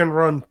 now you can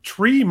run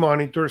 3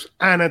 monitors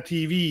and a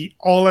TV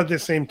all at the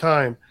same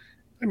time.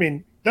 I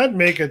mean, that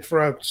make it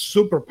for a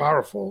super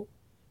powerful.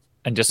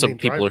 And just so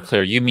people are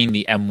clear, you mean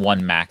the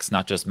M1 Max,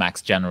 not just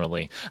Max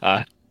generally.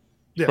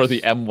 Yes. For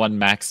the M1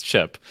 Max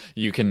chip,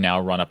 you can now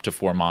run up to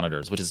 4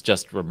 monitors, which is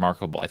just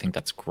remarkable. I think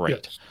that's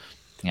great. Yes.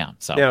 Yeah.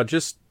 So now,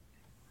 just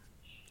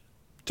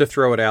to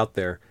throw it out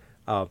there,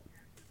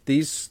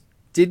 these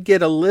did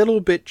get a little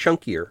bit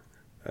chunkier.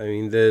 I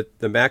mean, the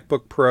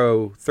MacBook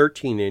Pro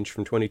 13-inch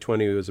from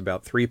 2020 was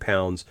about 3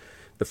 pounds.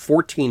 The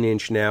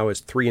 14-inch now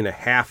is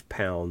 3.5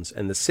 pounds,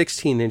 and the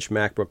 16-inch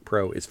MacBook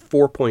Pro is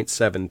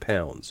 4.7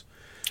 pounds.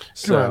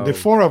 So the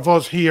four of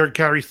us here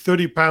carry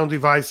 30-pound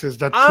devices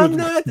that I'm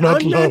could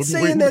not load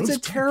saying that's a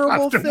Windows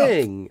terrible fast enough.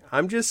 thing.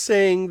 I'm just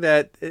saying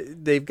that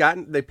they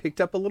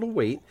picked up a little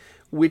weight,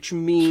 which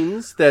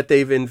means that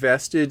they've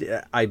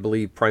invested, I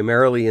believe,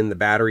 primarily in the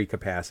battery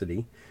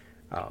capacity.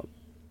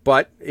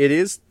 But it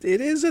is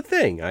a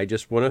thing. I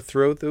just want to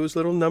throw those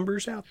little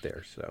numbers out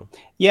there. So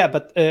yeah,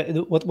 but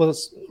what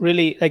was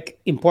really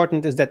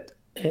important is that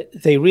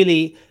they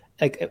really,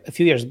 a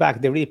few years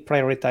back, they really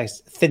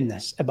prioritized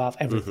thinness above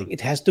everything.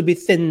 It has to be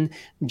thin,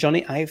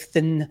 Johnny Ive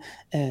thin.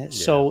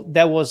 So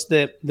that was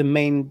the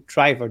main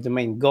driver, the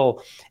main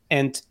goal,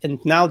 and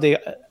now they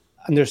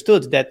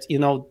understood that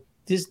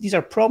these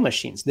are pro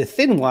machines. The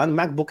thin one,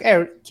 MacBook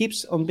Air,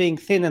 keeps on being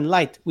thin and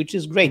light, which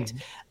is great.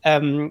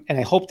 And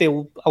I hope I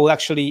will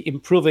actually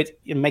improve it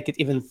and make it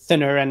even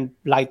thinner and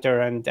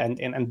lighter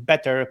and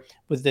better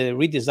with the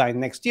redesign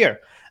next year.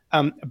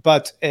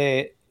 But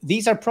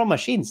these are pro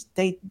machines.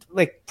 They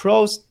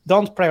pros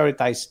don't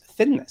prioritize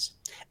thinness,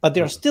 but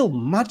they're still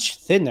much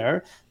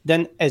thinner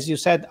than, as you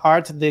said,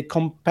 Art, the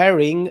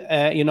comparing,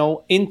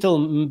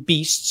 Intel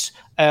beasts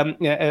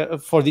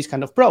for these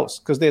kind of pros,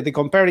 because they're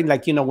comparing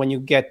when you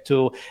get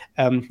to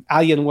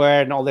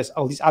Alienware and all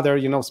these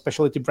other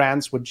specialty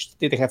brands, which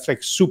they have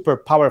super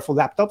powerful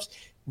laptops.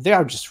 They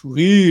are just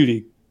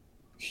really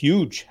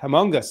huge,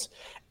 humongous,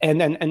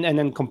 and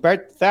then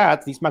compared to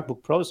that, these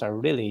MacBook Pros are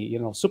really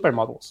super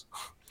models.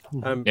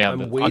 I'm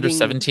waiting. Under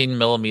 17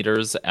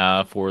 millimeters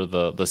for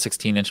the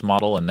 16-inch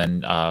model, and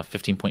then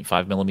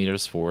 15.5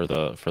 millimeters for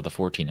the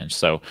 14-inch.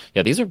 So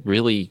yeah, these are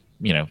really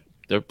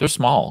they're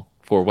small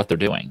for what they're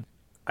doing.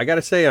 I got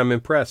to say, I'm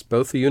impressed.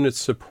 Both the units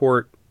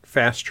support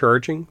fast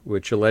charging,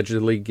 which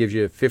allegedly gives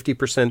you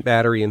 50%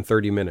 battery in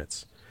 30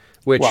 minutes.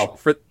 Which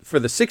for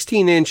the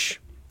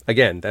 16-inch,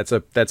 again, that's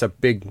a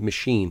big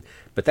machine.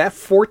 But that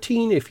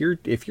 14, if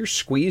you're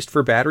squeezed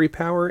for battery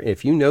power,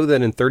 if you know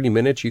that in 30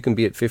 minutes you can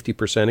be at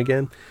 50%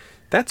 again,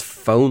 that's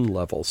phone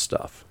level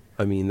stuff.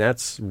 I mean,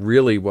 that's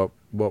really what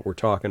we're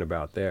talking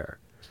about there.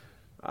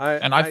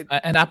 And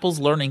Apple's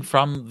learning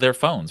from their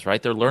phones,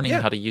 right? They're learning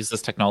how to use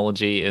this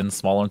technology in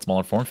smaller and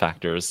smaller form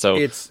factors. So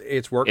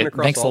it's working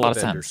across makes all a lot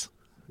the of vendors.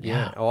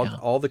 sense.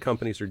 All the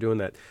companies are doing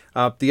that.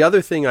 The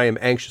other thing I am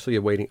anxiously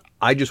awaiting,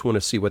 I just want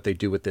to see what they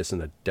do with this in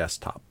the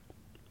desktop.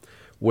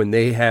 When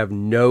they have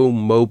no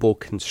mobile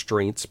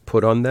constraints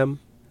put on them,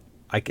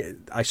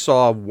 I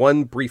saw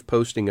one brief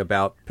posting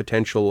about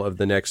potential of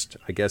the next,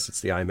 I guess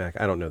it's the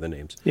iMac. I don't know the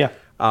names. Yeah.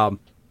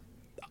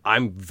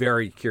 I'm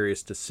very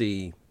curious to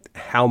see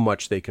how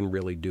much they can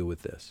really do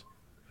with this.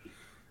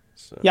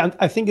 So. Yeah,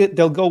 I think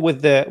they'll go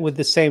with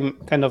the same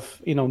kind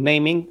of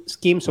naming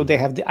scheme. So they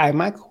have the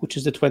iMac, which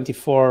is the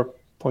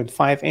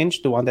 24.5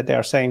 inch, the one that they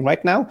are saying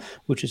right now,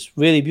 which is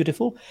really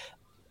beautiful.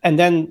 And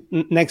then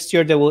next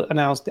year they will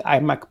announce the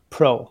iMac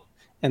Pro,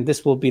 and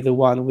this will be the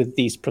one with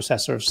these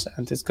processors,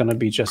 and it's going to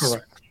be just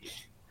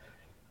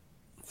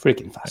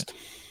freaking fast.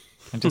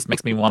 It just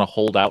makes me want to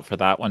hold out for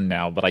that one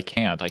now, but I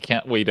can't. I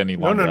can't wait any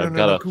longer.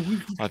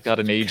 I've got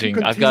an aging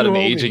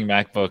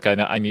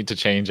MacBook. I need to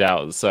change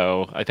out.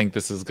 So I think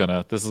this is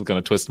gonna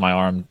twist my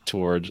arm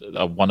towards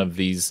one of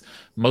these,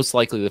 most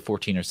likely the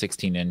 14 or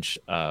 16 inch.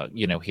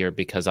 Here,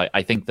 because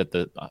I think that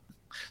the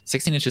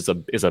 16 inch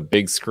is a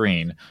big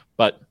screen,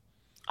 but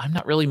I'm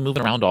not really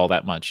moving around all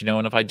that much,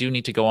 and if I do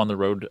need to go on the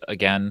road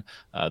again,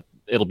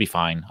 it'll be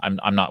fine.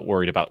 I'm not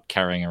worried about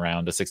carrying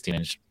around a 16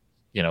 inch.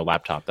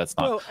 Laptop. That's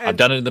not. Well, I've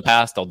done it in the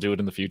past. I'll do it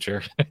in the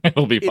future.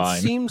 It'll be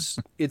fine.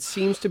 It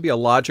seems to be a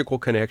logical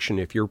connection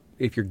if you're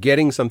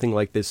getting something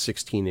like this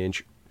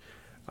 16-inch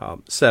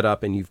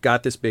setup and you've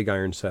got this big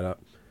iron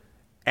setup.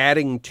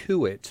 Adding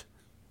to it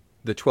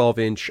the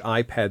 12-inch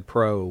iPad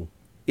Pro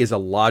is a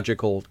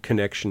logical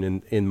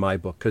connection in my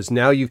book, because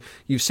now you've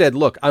said,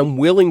 look, I'm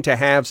willing to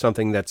have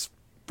something that's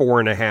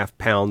 4.5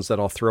 pounds that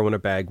I'll throw in a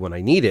bag when I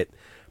need it.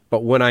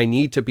 But when I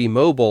need to be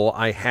mobile,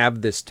 I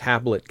have this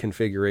tablet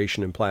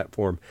configuration and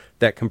platform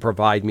that can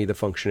provide me the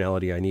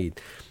functionality I need.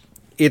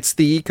 It's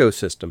the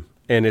ecosystem,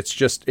 and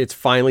it's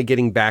finally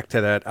getting back to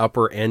that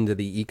upper end of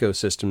the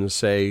ecosystem to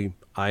say,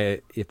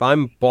 if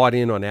I'm bought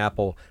in on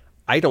Apple,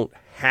 I don't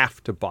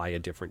have to buy a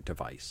different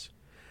device.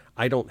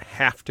 I don't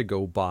have to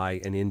go buy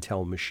an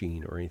Intel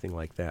machine or anything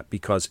like that,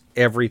 because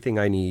everything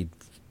I need,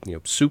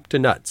 soup to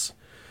nuts,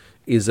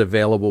 is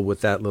available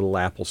with that little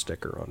Apple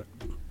sticker on it.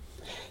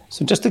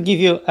 So just to give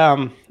you,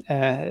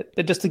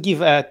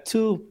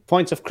 2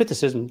 points of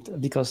criticism,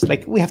 because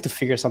we have to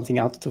figure something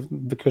out to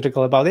be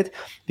critical about it,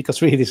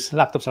 because really these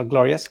laptops are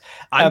glorious.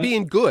 I'm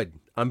being good.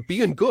 I'm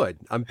being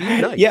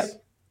nice.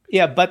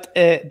 Yeah. But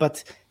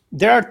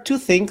there are 2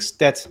 things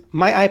that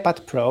my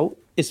iPad Pro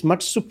is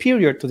much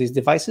superior to these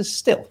devices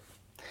still,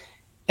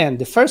 and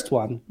the first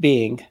one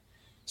being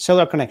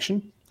cellular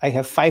connection. I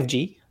have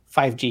 5G.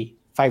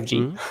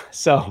 Mm-hmm.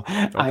 So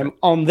okay. I'm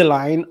on the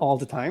line all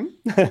the time.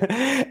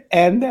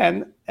 And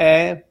then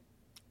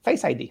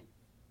Face ID.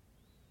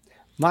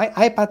 My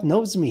iPad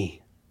knows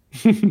me.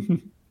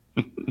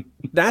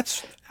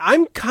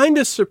 I'm kind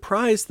of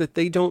surprised that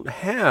they don't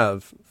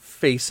have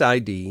Face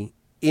ID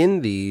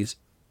in these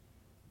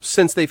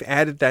since they've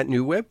added that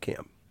new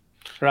webcam.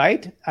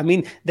 Right? I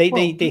mean,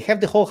 they have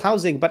the whole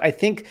housing, but I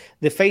think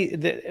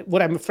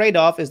what I'm afraid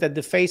of is that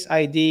the Face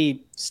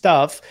ID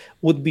stuff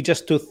would be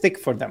just too thick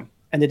for them,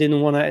 and they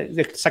didn't want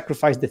to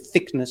sacrifice the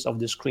thickness of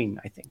the screen,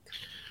 I think.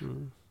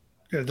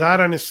 Yeah, that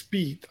and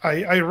speed.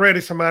 I read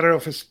it's a matter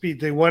of speed.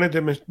 They wanted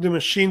the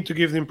machine to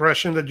give the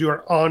impression that you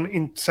are on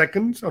in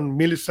seconds, on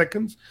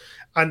milliseconds,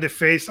 and the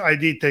Face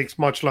ID takes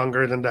much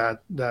longer than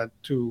that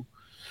to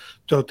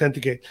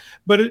authenticate.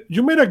 But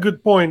you made a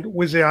good point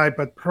with the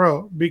iPad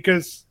Pro,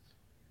 because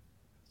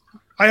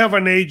I have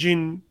an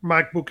aging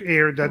MacBook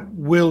Air that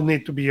will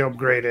need to be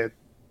upgraded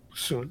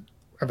soon,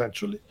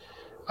 eventually.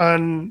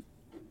 And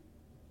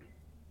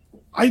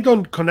I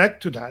don't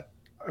connect to that.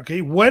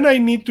 Okay, when I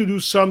need to do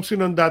something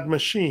on that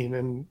machine,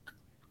 and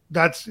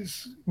that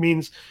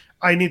means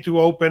I need to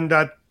open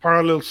that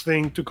Parallels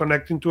thing to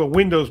connect into a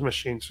Windows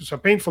machine. So it's a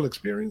painful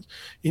experience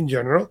in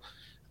general.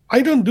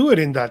 I don't do it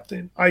in that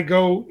thing. I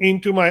go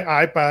into my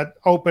iPad,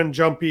 open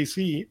Jump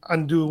PC,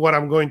 and do what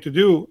I'm going to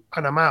do,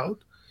 and I'm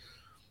out.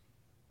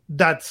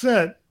 That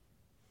said,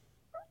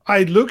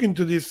 I look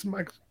into these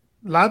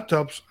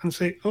laptops and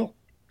say, oh,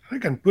 I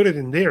can put it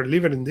in there,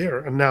 leave it in there,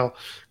 and now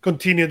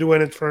continue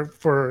doing it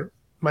for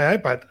my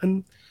iPad.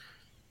 And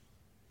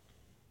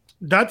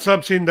that's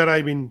something that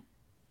I've been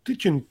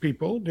teaching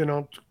people,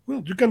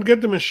 well, you can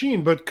get the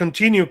machine, but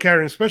continue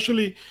carrying,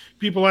 especially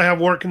people I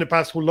have worked in the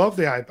past who love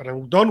the iPad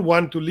and don't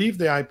want to leave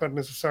the iPad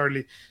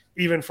necessarily,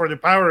 even for the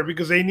power,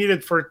 because they need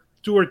it for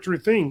 2 or 3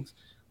 things.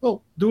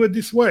 Well, do it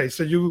this way.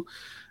 So you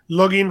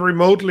log in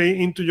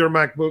remotely into your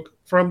MacBook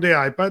from the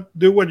iPad,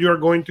 do what you're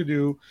going to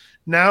do.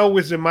 Now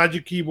with the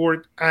Magic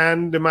Keyboard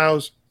and the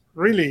mouse,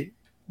 really,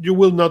 you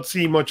will not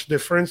see much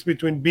difference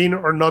between being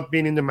or not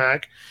being in the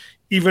Mac.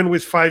 Even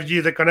with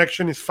 5G, the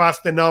connection is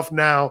fast enough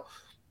now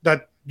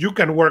that you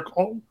can work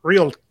all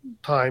real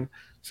time.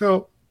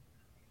 So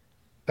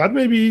that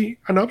may be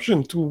an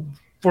option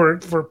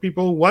for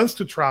people who wants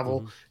to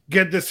travel,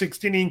 get the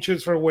 16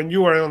 inches for when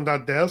you are on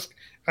that desk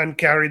and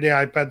carry the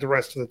iPad the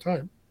rest of the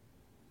time.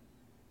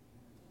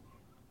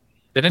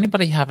 Did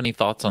anybody have any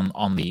thoughts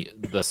on the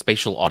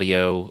spatial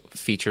audio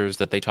features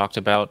that they talked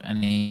about?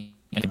 Anything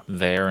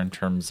there in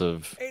terms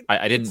of,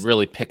 I didn't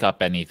really pick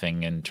up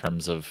anything in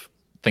terms of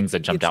things that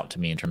jumped out to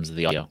me in terms of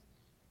the audio.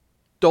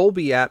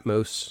 Dolby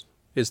Atmos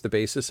is the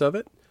basis of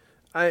it.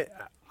 I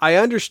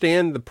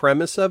understand the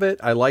premise of it.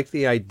 I like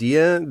the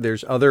idea.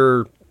 There's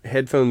other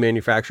headphone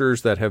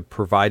manufacturers that have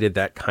provided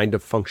that kind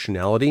of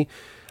functionality.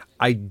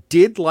 I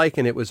did like,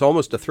 and it was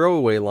almost a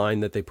throwaway line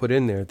that they put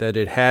in there, that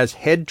it has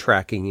head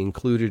tracking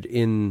included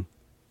in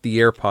the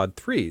AirPod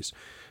 3s,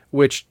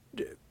 which,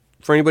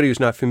 for anybody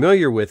who's not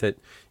familiar with it,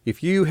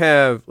 if you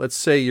have, let's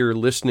say you're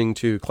listening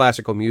to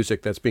classical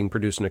music that's being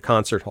produced in a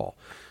concert hall,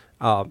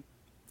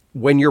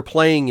 when you're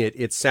playing it,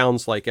 it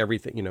sounds like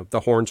everything,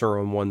 the horns are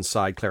on one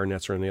side,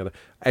 clarinets are on the other.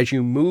 As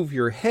you move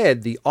your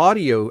head, the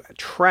audio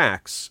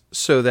tracks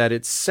so that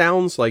it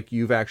sounds like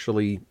you've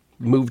actually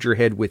moved your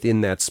head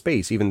within that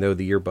space, even though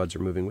the earbuds are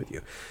moving with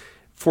you.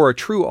 For a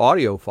true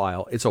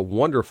audiophile, it's a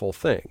wonderful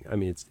thing. I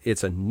mean,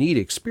 it's a neat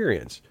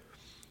experience.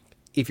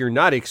 If you're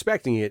not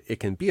expecting it, it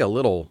can be a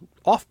little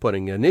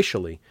off-putting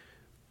initially.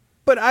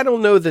 But I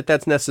don't know that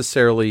that's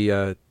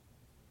necessarily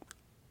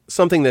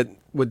something that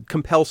would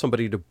compel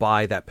somebody to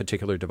buy that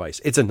particular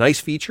device. It's a nice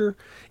feature.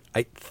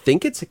 I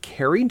think it's a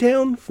carry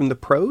down from the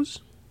Pros.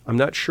 I'm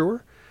not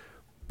sure.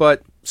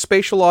 But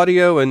spatial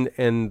audio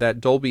and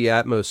that Dolby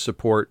Atmos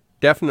support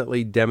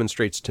definitely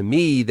demonstrates to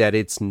me that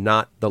it's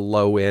not the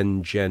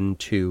low-end Gen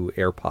 2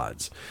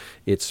 AirPods.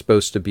 It's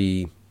supposed to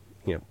be,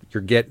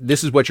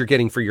 this is what you're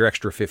getting for your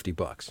extra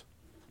 $50.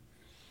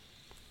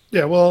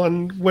 Yeah, well,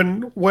 and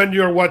when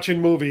you're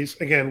watching movies,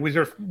 again,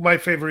 with my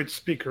favorite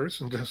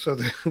speakers, and so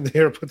the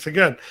AirPods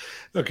again,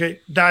 okay,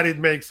 that it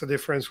makes a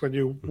difference when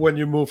you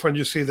move and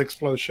you see the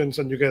explosions,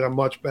 and you get a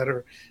much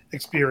better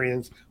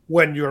experience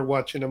when you're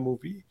watching a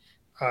movie.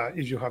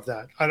 If you have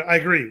that. I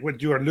agree with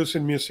you. Are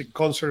listening music,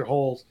 concert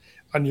halls,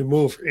 and you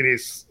move, it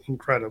is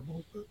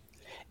incredible.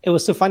 It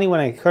was so funny when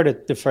I heard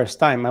it the first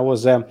time. I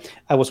was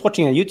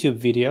watching a YouTube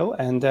video,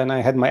 and then I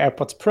had my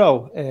AirPods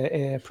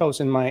Pros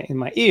in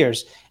my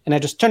ears, and I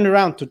just turned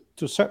around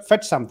to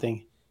fetch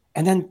something,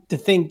 and then the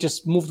thing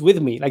just moved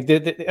with me. Like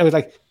I was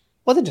like,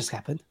 "What did just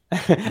happen?"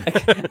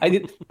 I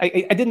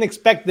didn't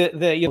expect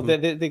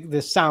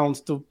the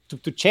sound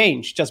to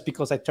change just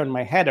because I turned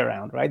my head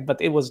around, right?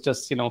 But it was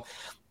just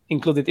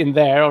included in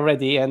there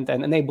already and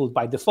enabled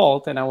by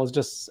default, and I was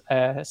just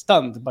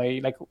stunned by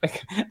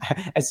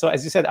and so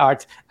as you said,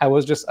 Art, I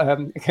was just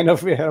kind of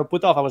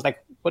put off. I was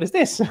like, what is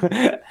this?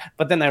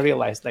 But then I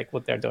realized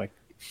what they're doing.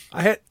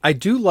 I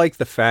do like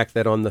the fact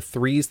that on the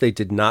 3s they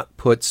did not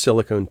put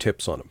silicone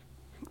tips on them,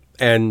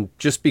 and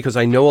just because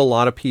I know a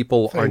lot of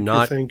people are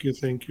not, thank you,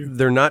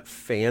 they're not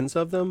fans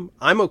of them.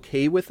 I'm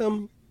okay with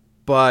them,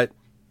 but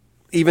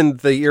even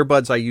the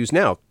earbuds I use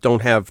now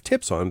don't have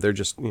tips on them. They're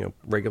just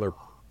regular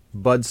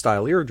Bud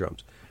style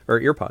eardrums or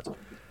earpods.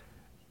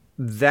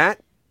 That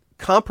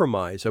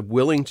compromise of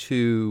willing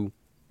to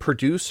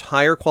produce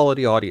higher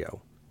quality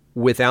audio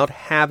without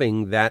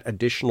having that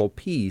additional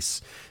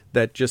piece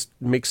that just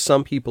makes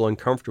some people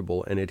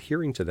uncomfortable and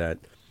adhering to that.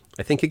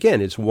 I think,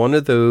 again, it's one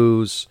of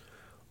those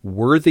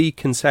worthy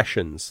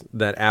concessions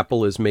that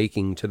Apple is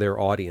making to their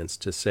audience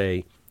to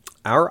say,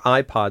 our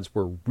iPods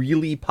were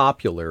really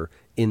popular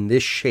in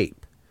this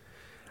shape.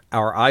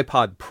 Our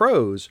iPod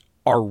Pros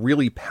are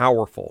really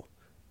powerful.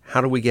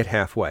 How do we get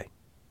halfway?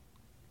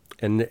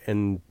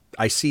 And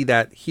I see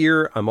that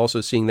here. I'm also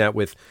seeing that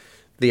with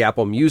the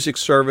Apple Music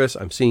service.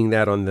 I'm seeing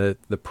that on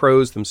the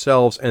Pros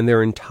themselves and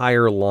their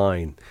entire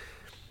line.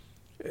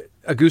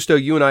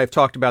 Augusto, you and I have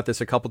talked about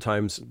this a couple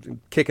times,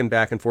 kicking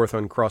back and forth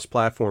on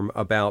cross-platform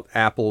about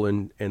Apple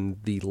and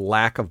the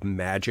lack of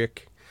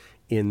magic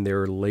in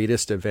their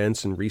latest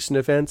events and recent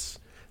events.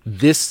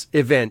 This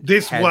event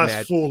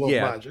was full of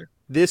magic.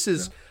 This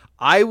is... Yeah.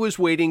 I was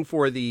waiting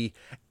for the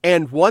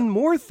 "and one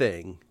more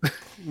thing"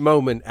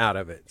 moment out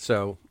of it.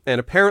 So, and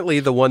apparently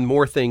the one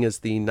more thing is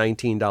the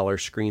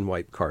 $19 screen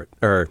wipe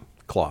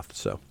cloth.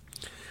 So,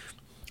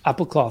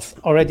 Apple Cloth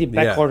already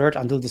back ordered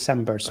until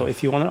December. So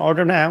if you want to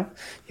order now,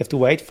 you have to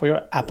wait for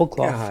your Apple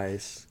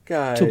Cloth.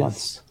 Guys, 2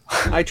 months.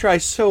 I try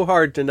so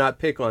hard to not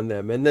pick on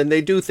them, and then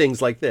they do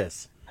things like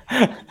this.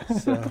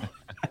 So.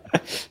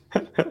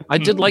 I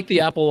did like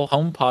the Apple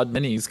HomePod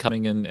Minis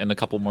coming in a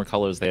couple more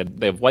colors. They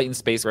have white and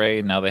space gray,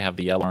 and now they have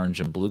the yellow, orange,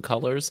 and blue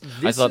colors.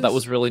 I thought that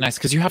was really nice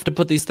because you have to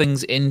put these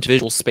things into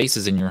visual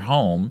spaces in your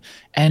home,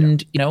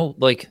 and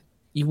like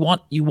you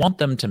want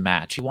them to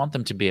match. You want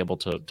them to be able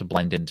to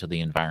blend into the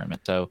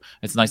environment. So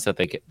it's nice that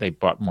they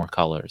brought more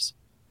colors.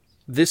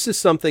 This is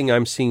something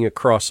I'm seeing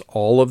across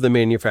all of the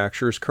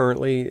manufacturers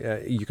currently.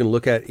 You can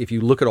if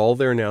you look at all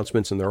their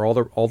announcements and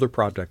all their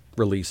product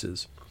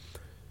releases.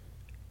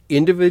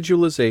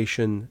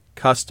 Individualization,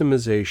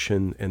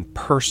 customization, and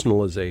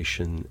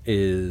personalization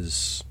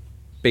is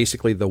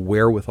basically the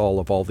wherewithal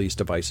of all these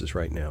devices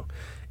right now.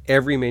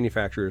 Every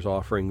manufacturer is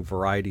offering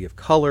variety of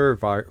color,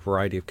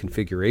 variety of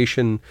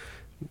configuration.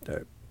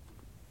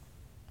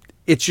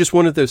 It's just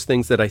one of those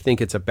things that I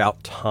think it's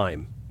about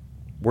time.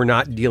 We're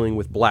not dealing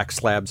with black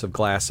slabs of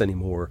glass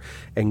anymore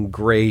and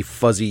gray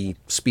fuzzy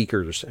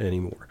speakers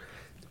anymore.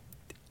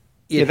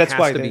 It has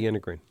to be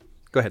integrated.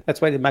 Go ahead.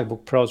 That's why the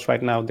MacBook Pros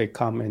right now, they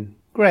come in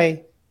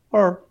gray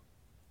or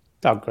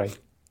dark gray.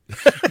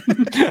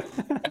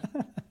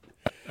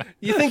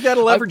 You think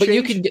that'll ever change?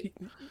 You can get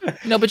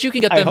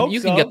them.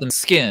 You can get them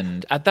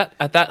skinned at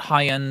that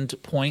high end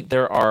point.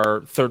 There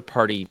are third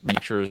party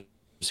manufacturers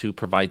who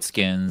provide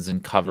skins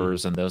and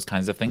covers and those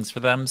kinds of things for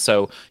them.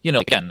 So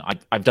again,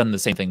 I've done the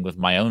same thing with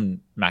my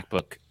own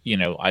MacBook.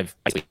 I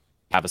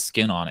have a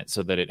skin on it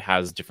so that it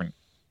has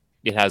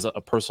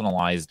a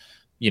personalized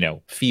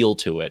feel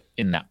to it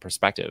in that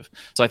perspective.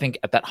 So I think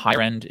at that higher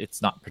end,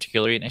 it's not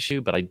particularly an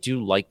issue, but I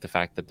do like the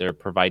fact that they're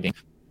providing,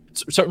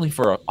 certainly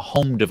for a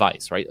home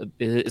device, right?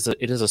 It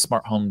is a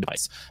smart home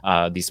device,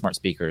 these smart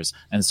speakers.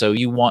 And so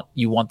you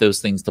want those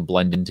things to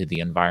blend into the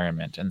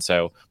environment. And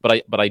so,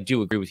 but I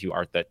do agree with you,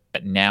 Art, that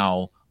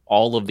now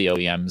all of the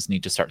OEMs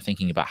need to start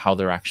thinking about how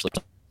they're actually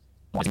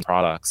making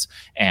products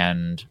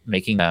and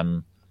making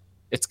them,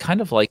 it's kind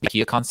of like the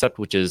IKEA concept,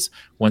 which is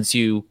once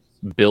you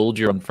build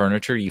your own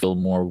furniture, you feel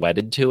more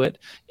wedded to it.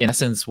 In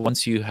essence,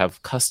 once you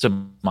have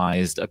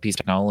customized a piece of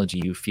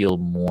technology, you feel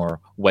more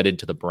wedded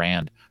to the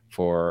brand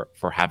for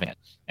having it.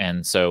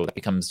 And so that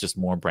becomes just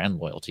more brand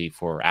loyalty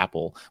for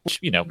Apple, which,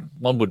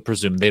 one would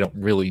presume they don't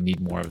really need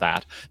more of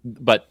that.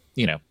 But,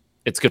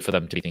 it's good for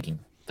them to be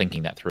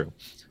thinking that through.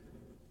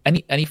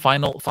 Any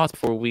final thoughts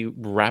before we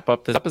wrap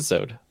up this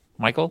episode?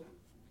 Michael?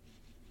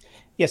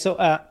 Yeah, so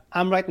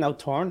I'm right now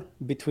torn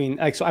between,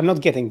 so I'm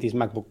not getting these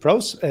MacBook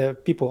Pros.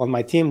 People on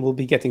my team will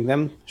be getting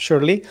them,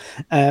 surely.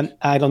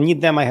 I don't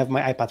need them. I have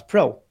my iPad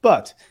Pro.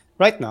 But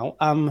right now,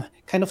 I'm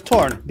kind of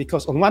torn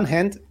because on one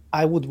hand,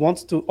 I would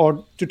want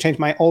to change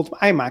my old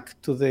iMac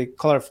to the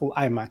colorful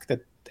iMac, that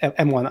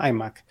M1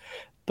 iMac.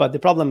 But the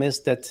problem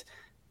is that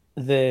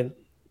the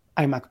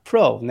iMac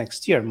Pro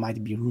next year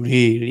might be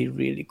really,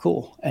 really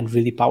cool and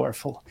really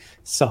powerful.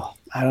 So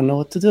I don't know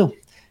what to do.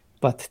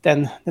 But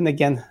then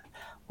again,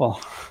 well,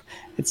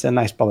 it's a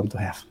nice problem to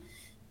have.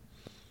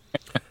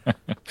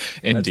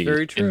 Indeed. That's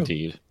very true.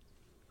 Indeed.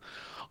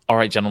 All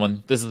right,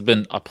 gentlemen, this has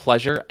been a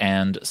pleasure.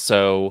 And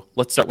so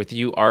let's start with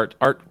you, Art.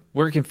 Art,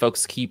 where can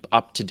folks keep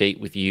up to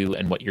date with you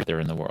and what you're there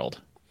in the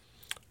world?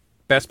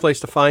 Best place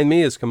to find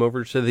me is come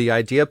over to the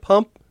Idea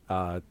Pump.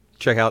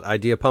 Check out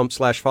Idea Pump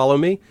 /follow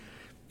me.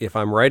 If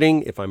I'm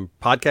writing, if I'm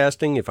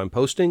podcasting, if I'm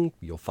posting,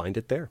 you'll find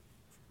it there.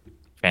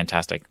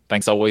 Fantastic.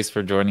 Thanks always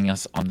for joining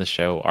us on the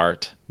show,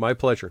 Art. My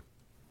pleasure.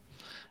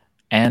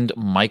 And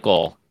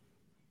Michael,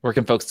 where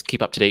can folks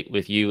keep up to date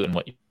with you and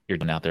what you're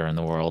doing out there in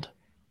the world?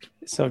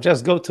 So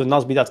just go to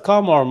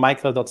nosby.com or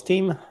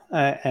michael.team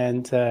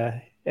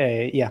or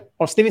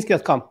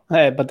stevinsky.com,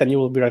 but then you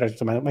will be right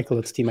to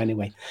michael.team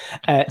anyway.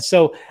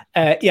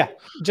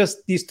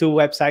 Just these two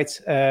websites.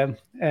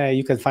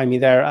 You can find me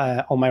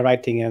there, all my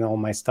writing and all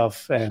my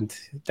stuff, and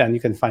then you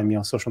can find me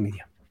on social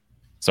media.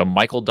 So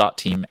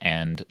michael.team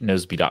and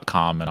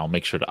nosby.com, and I'll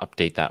make sure to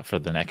update that for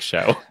the next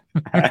show.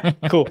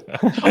 Cool.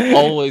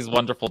 Always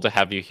wonderful to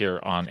have you here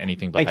on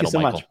Anything But Thank you Idle, so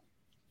Michael. much.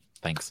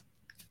 Thanks.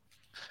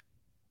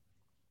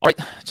 All right,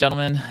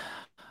 gentlemen.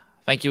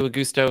 Thank you,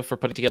 Augusto, for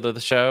putting together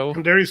the show.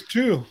 And there is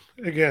two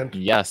again.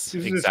 Yes,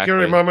 This is exactly. a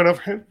scary moment of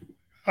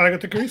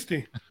Agatha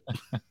Christie.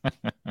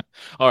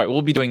 All right,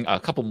 we'll be doing a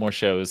couple more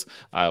shows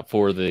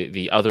for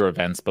the other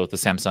events, both the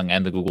Samsung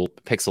and the Google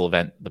Pixel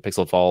event, the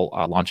Pixel Fall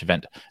launch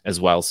event as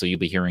well. So you'll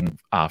be hearing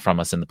from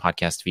us in the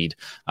podcast feed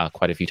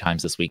quite a few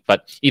times this week.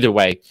 But either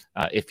way,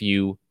 if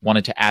you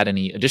wanted to add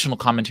any additional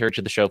commentary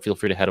to the show, feel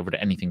free to head over to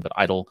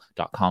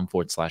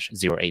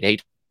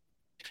anythingbutidle.com/088,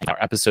 our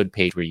episode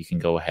page where you can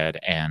go ahead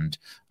and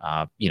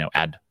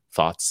add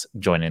thoughts,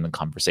 join in the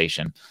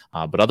conversation.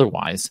 But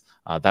otherwise,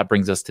 that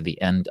brings us to the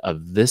end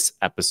of this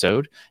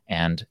episode.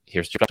 And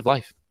here's to your productive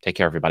life. Take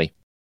care, everybody.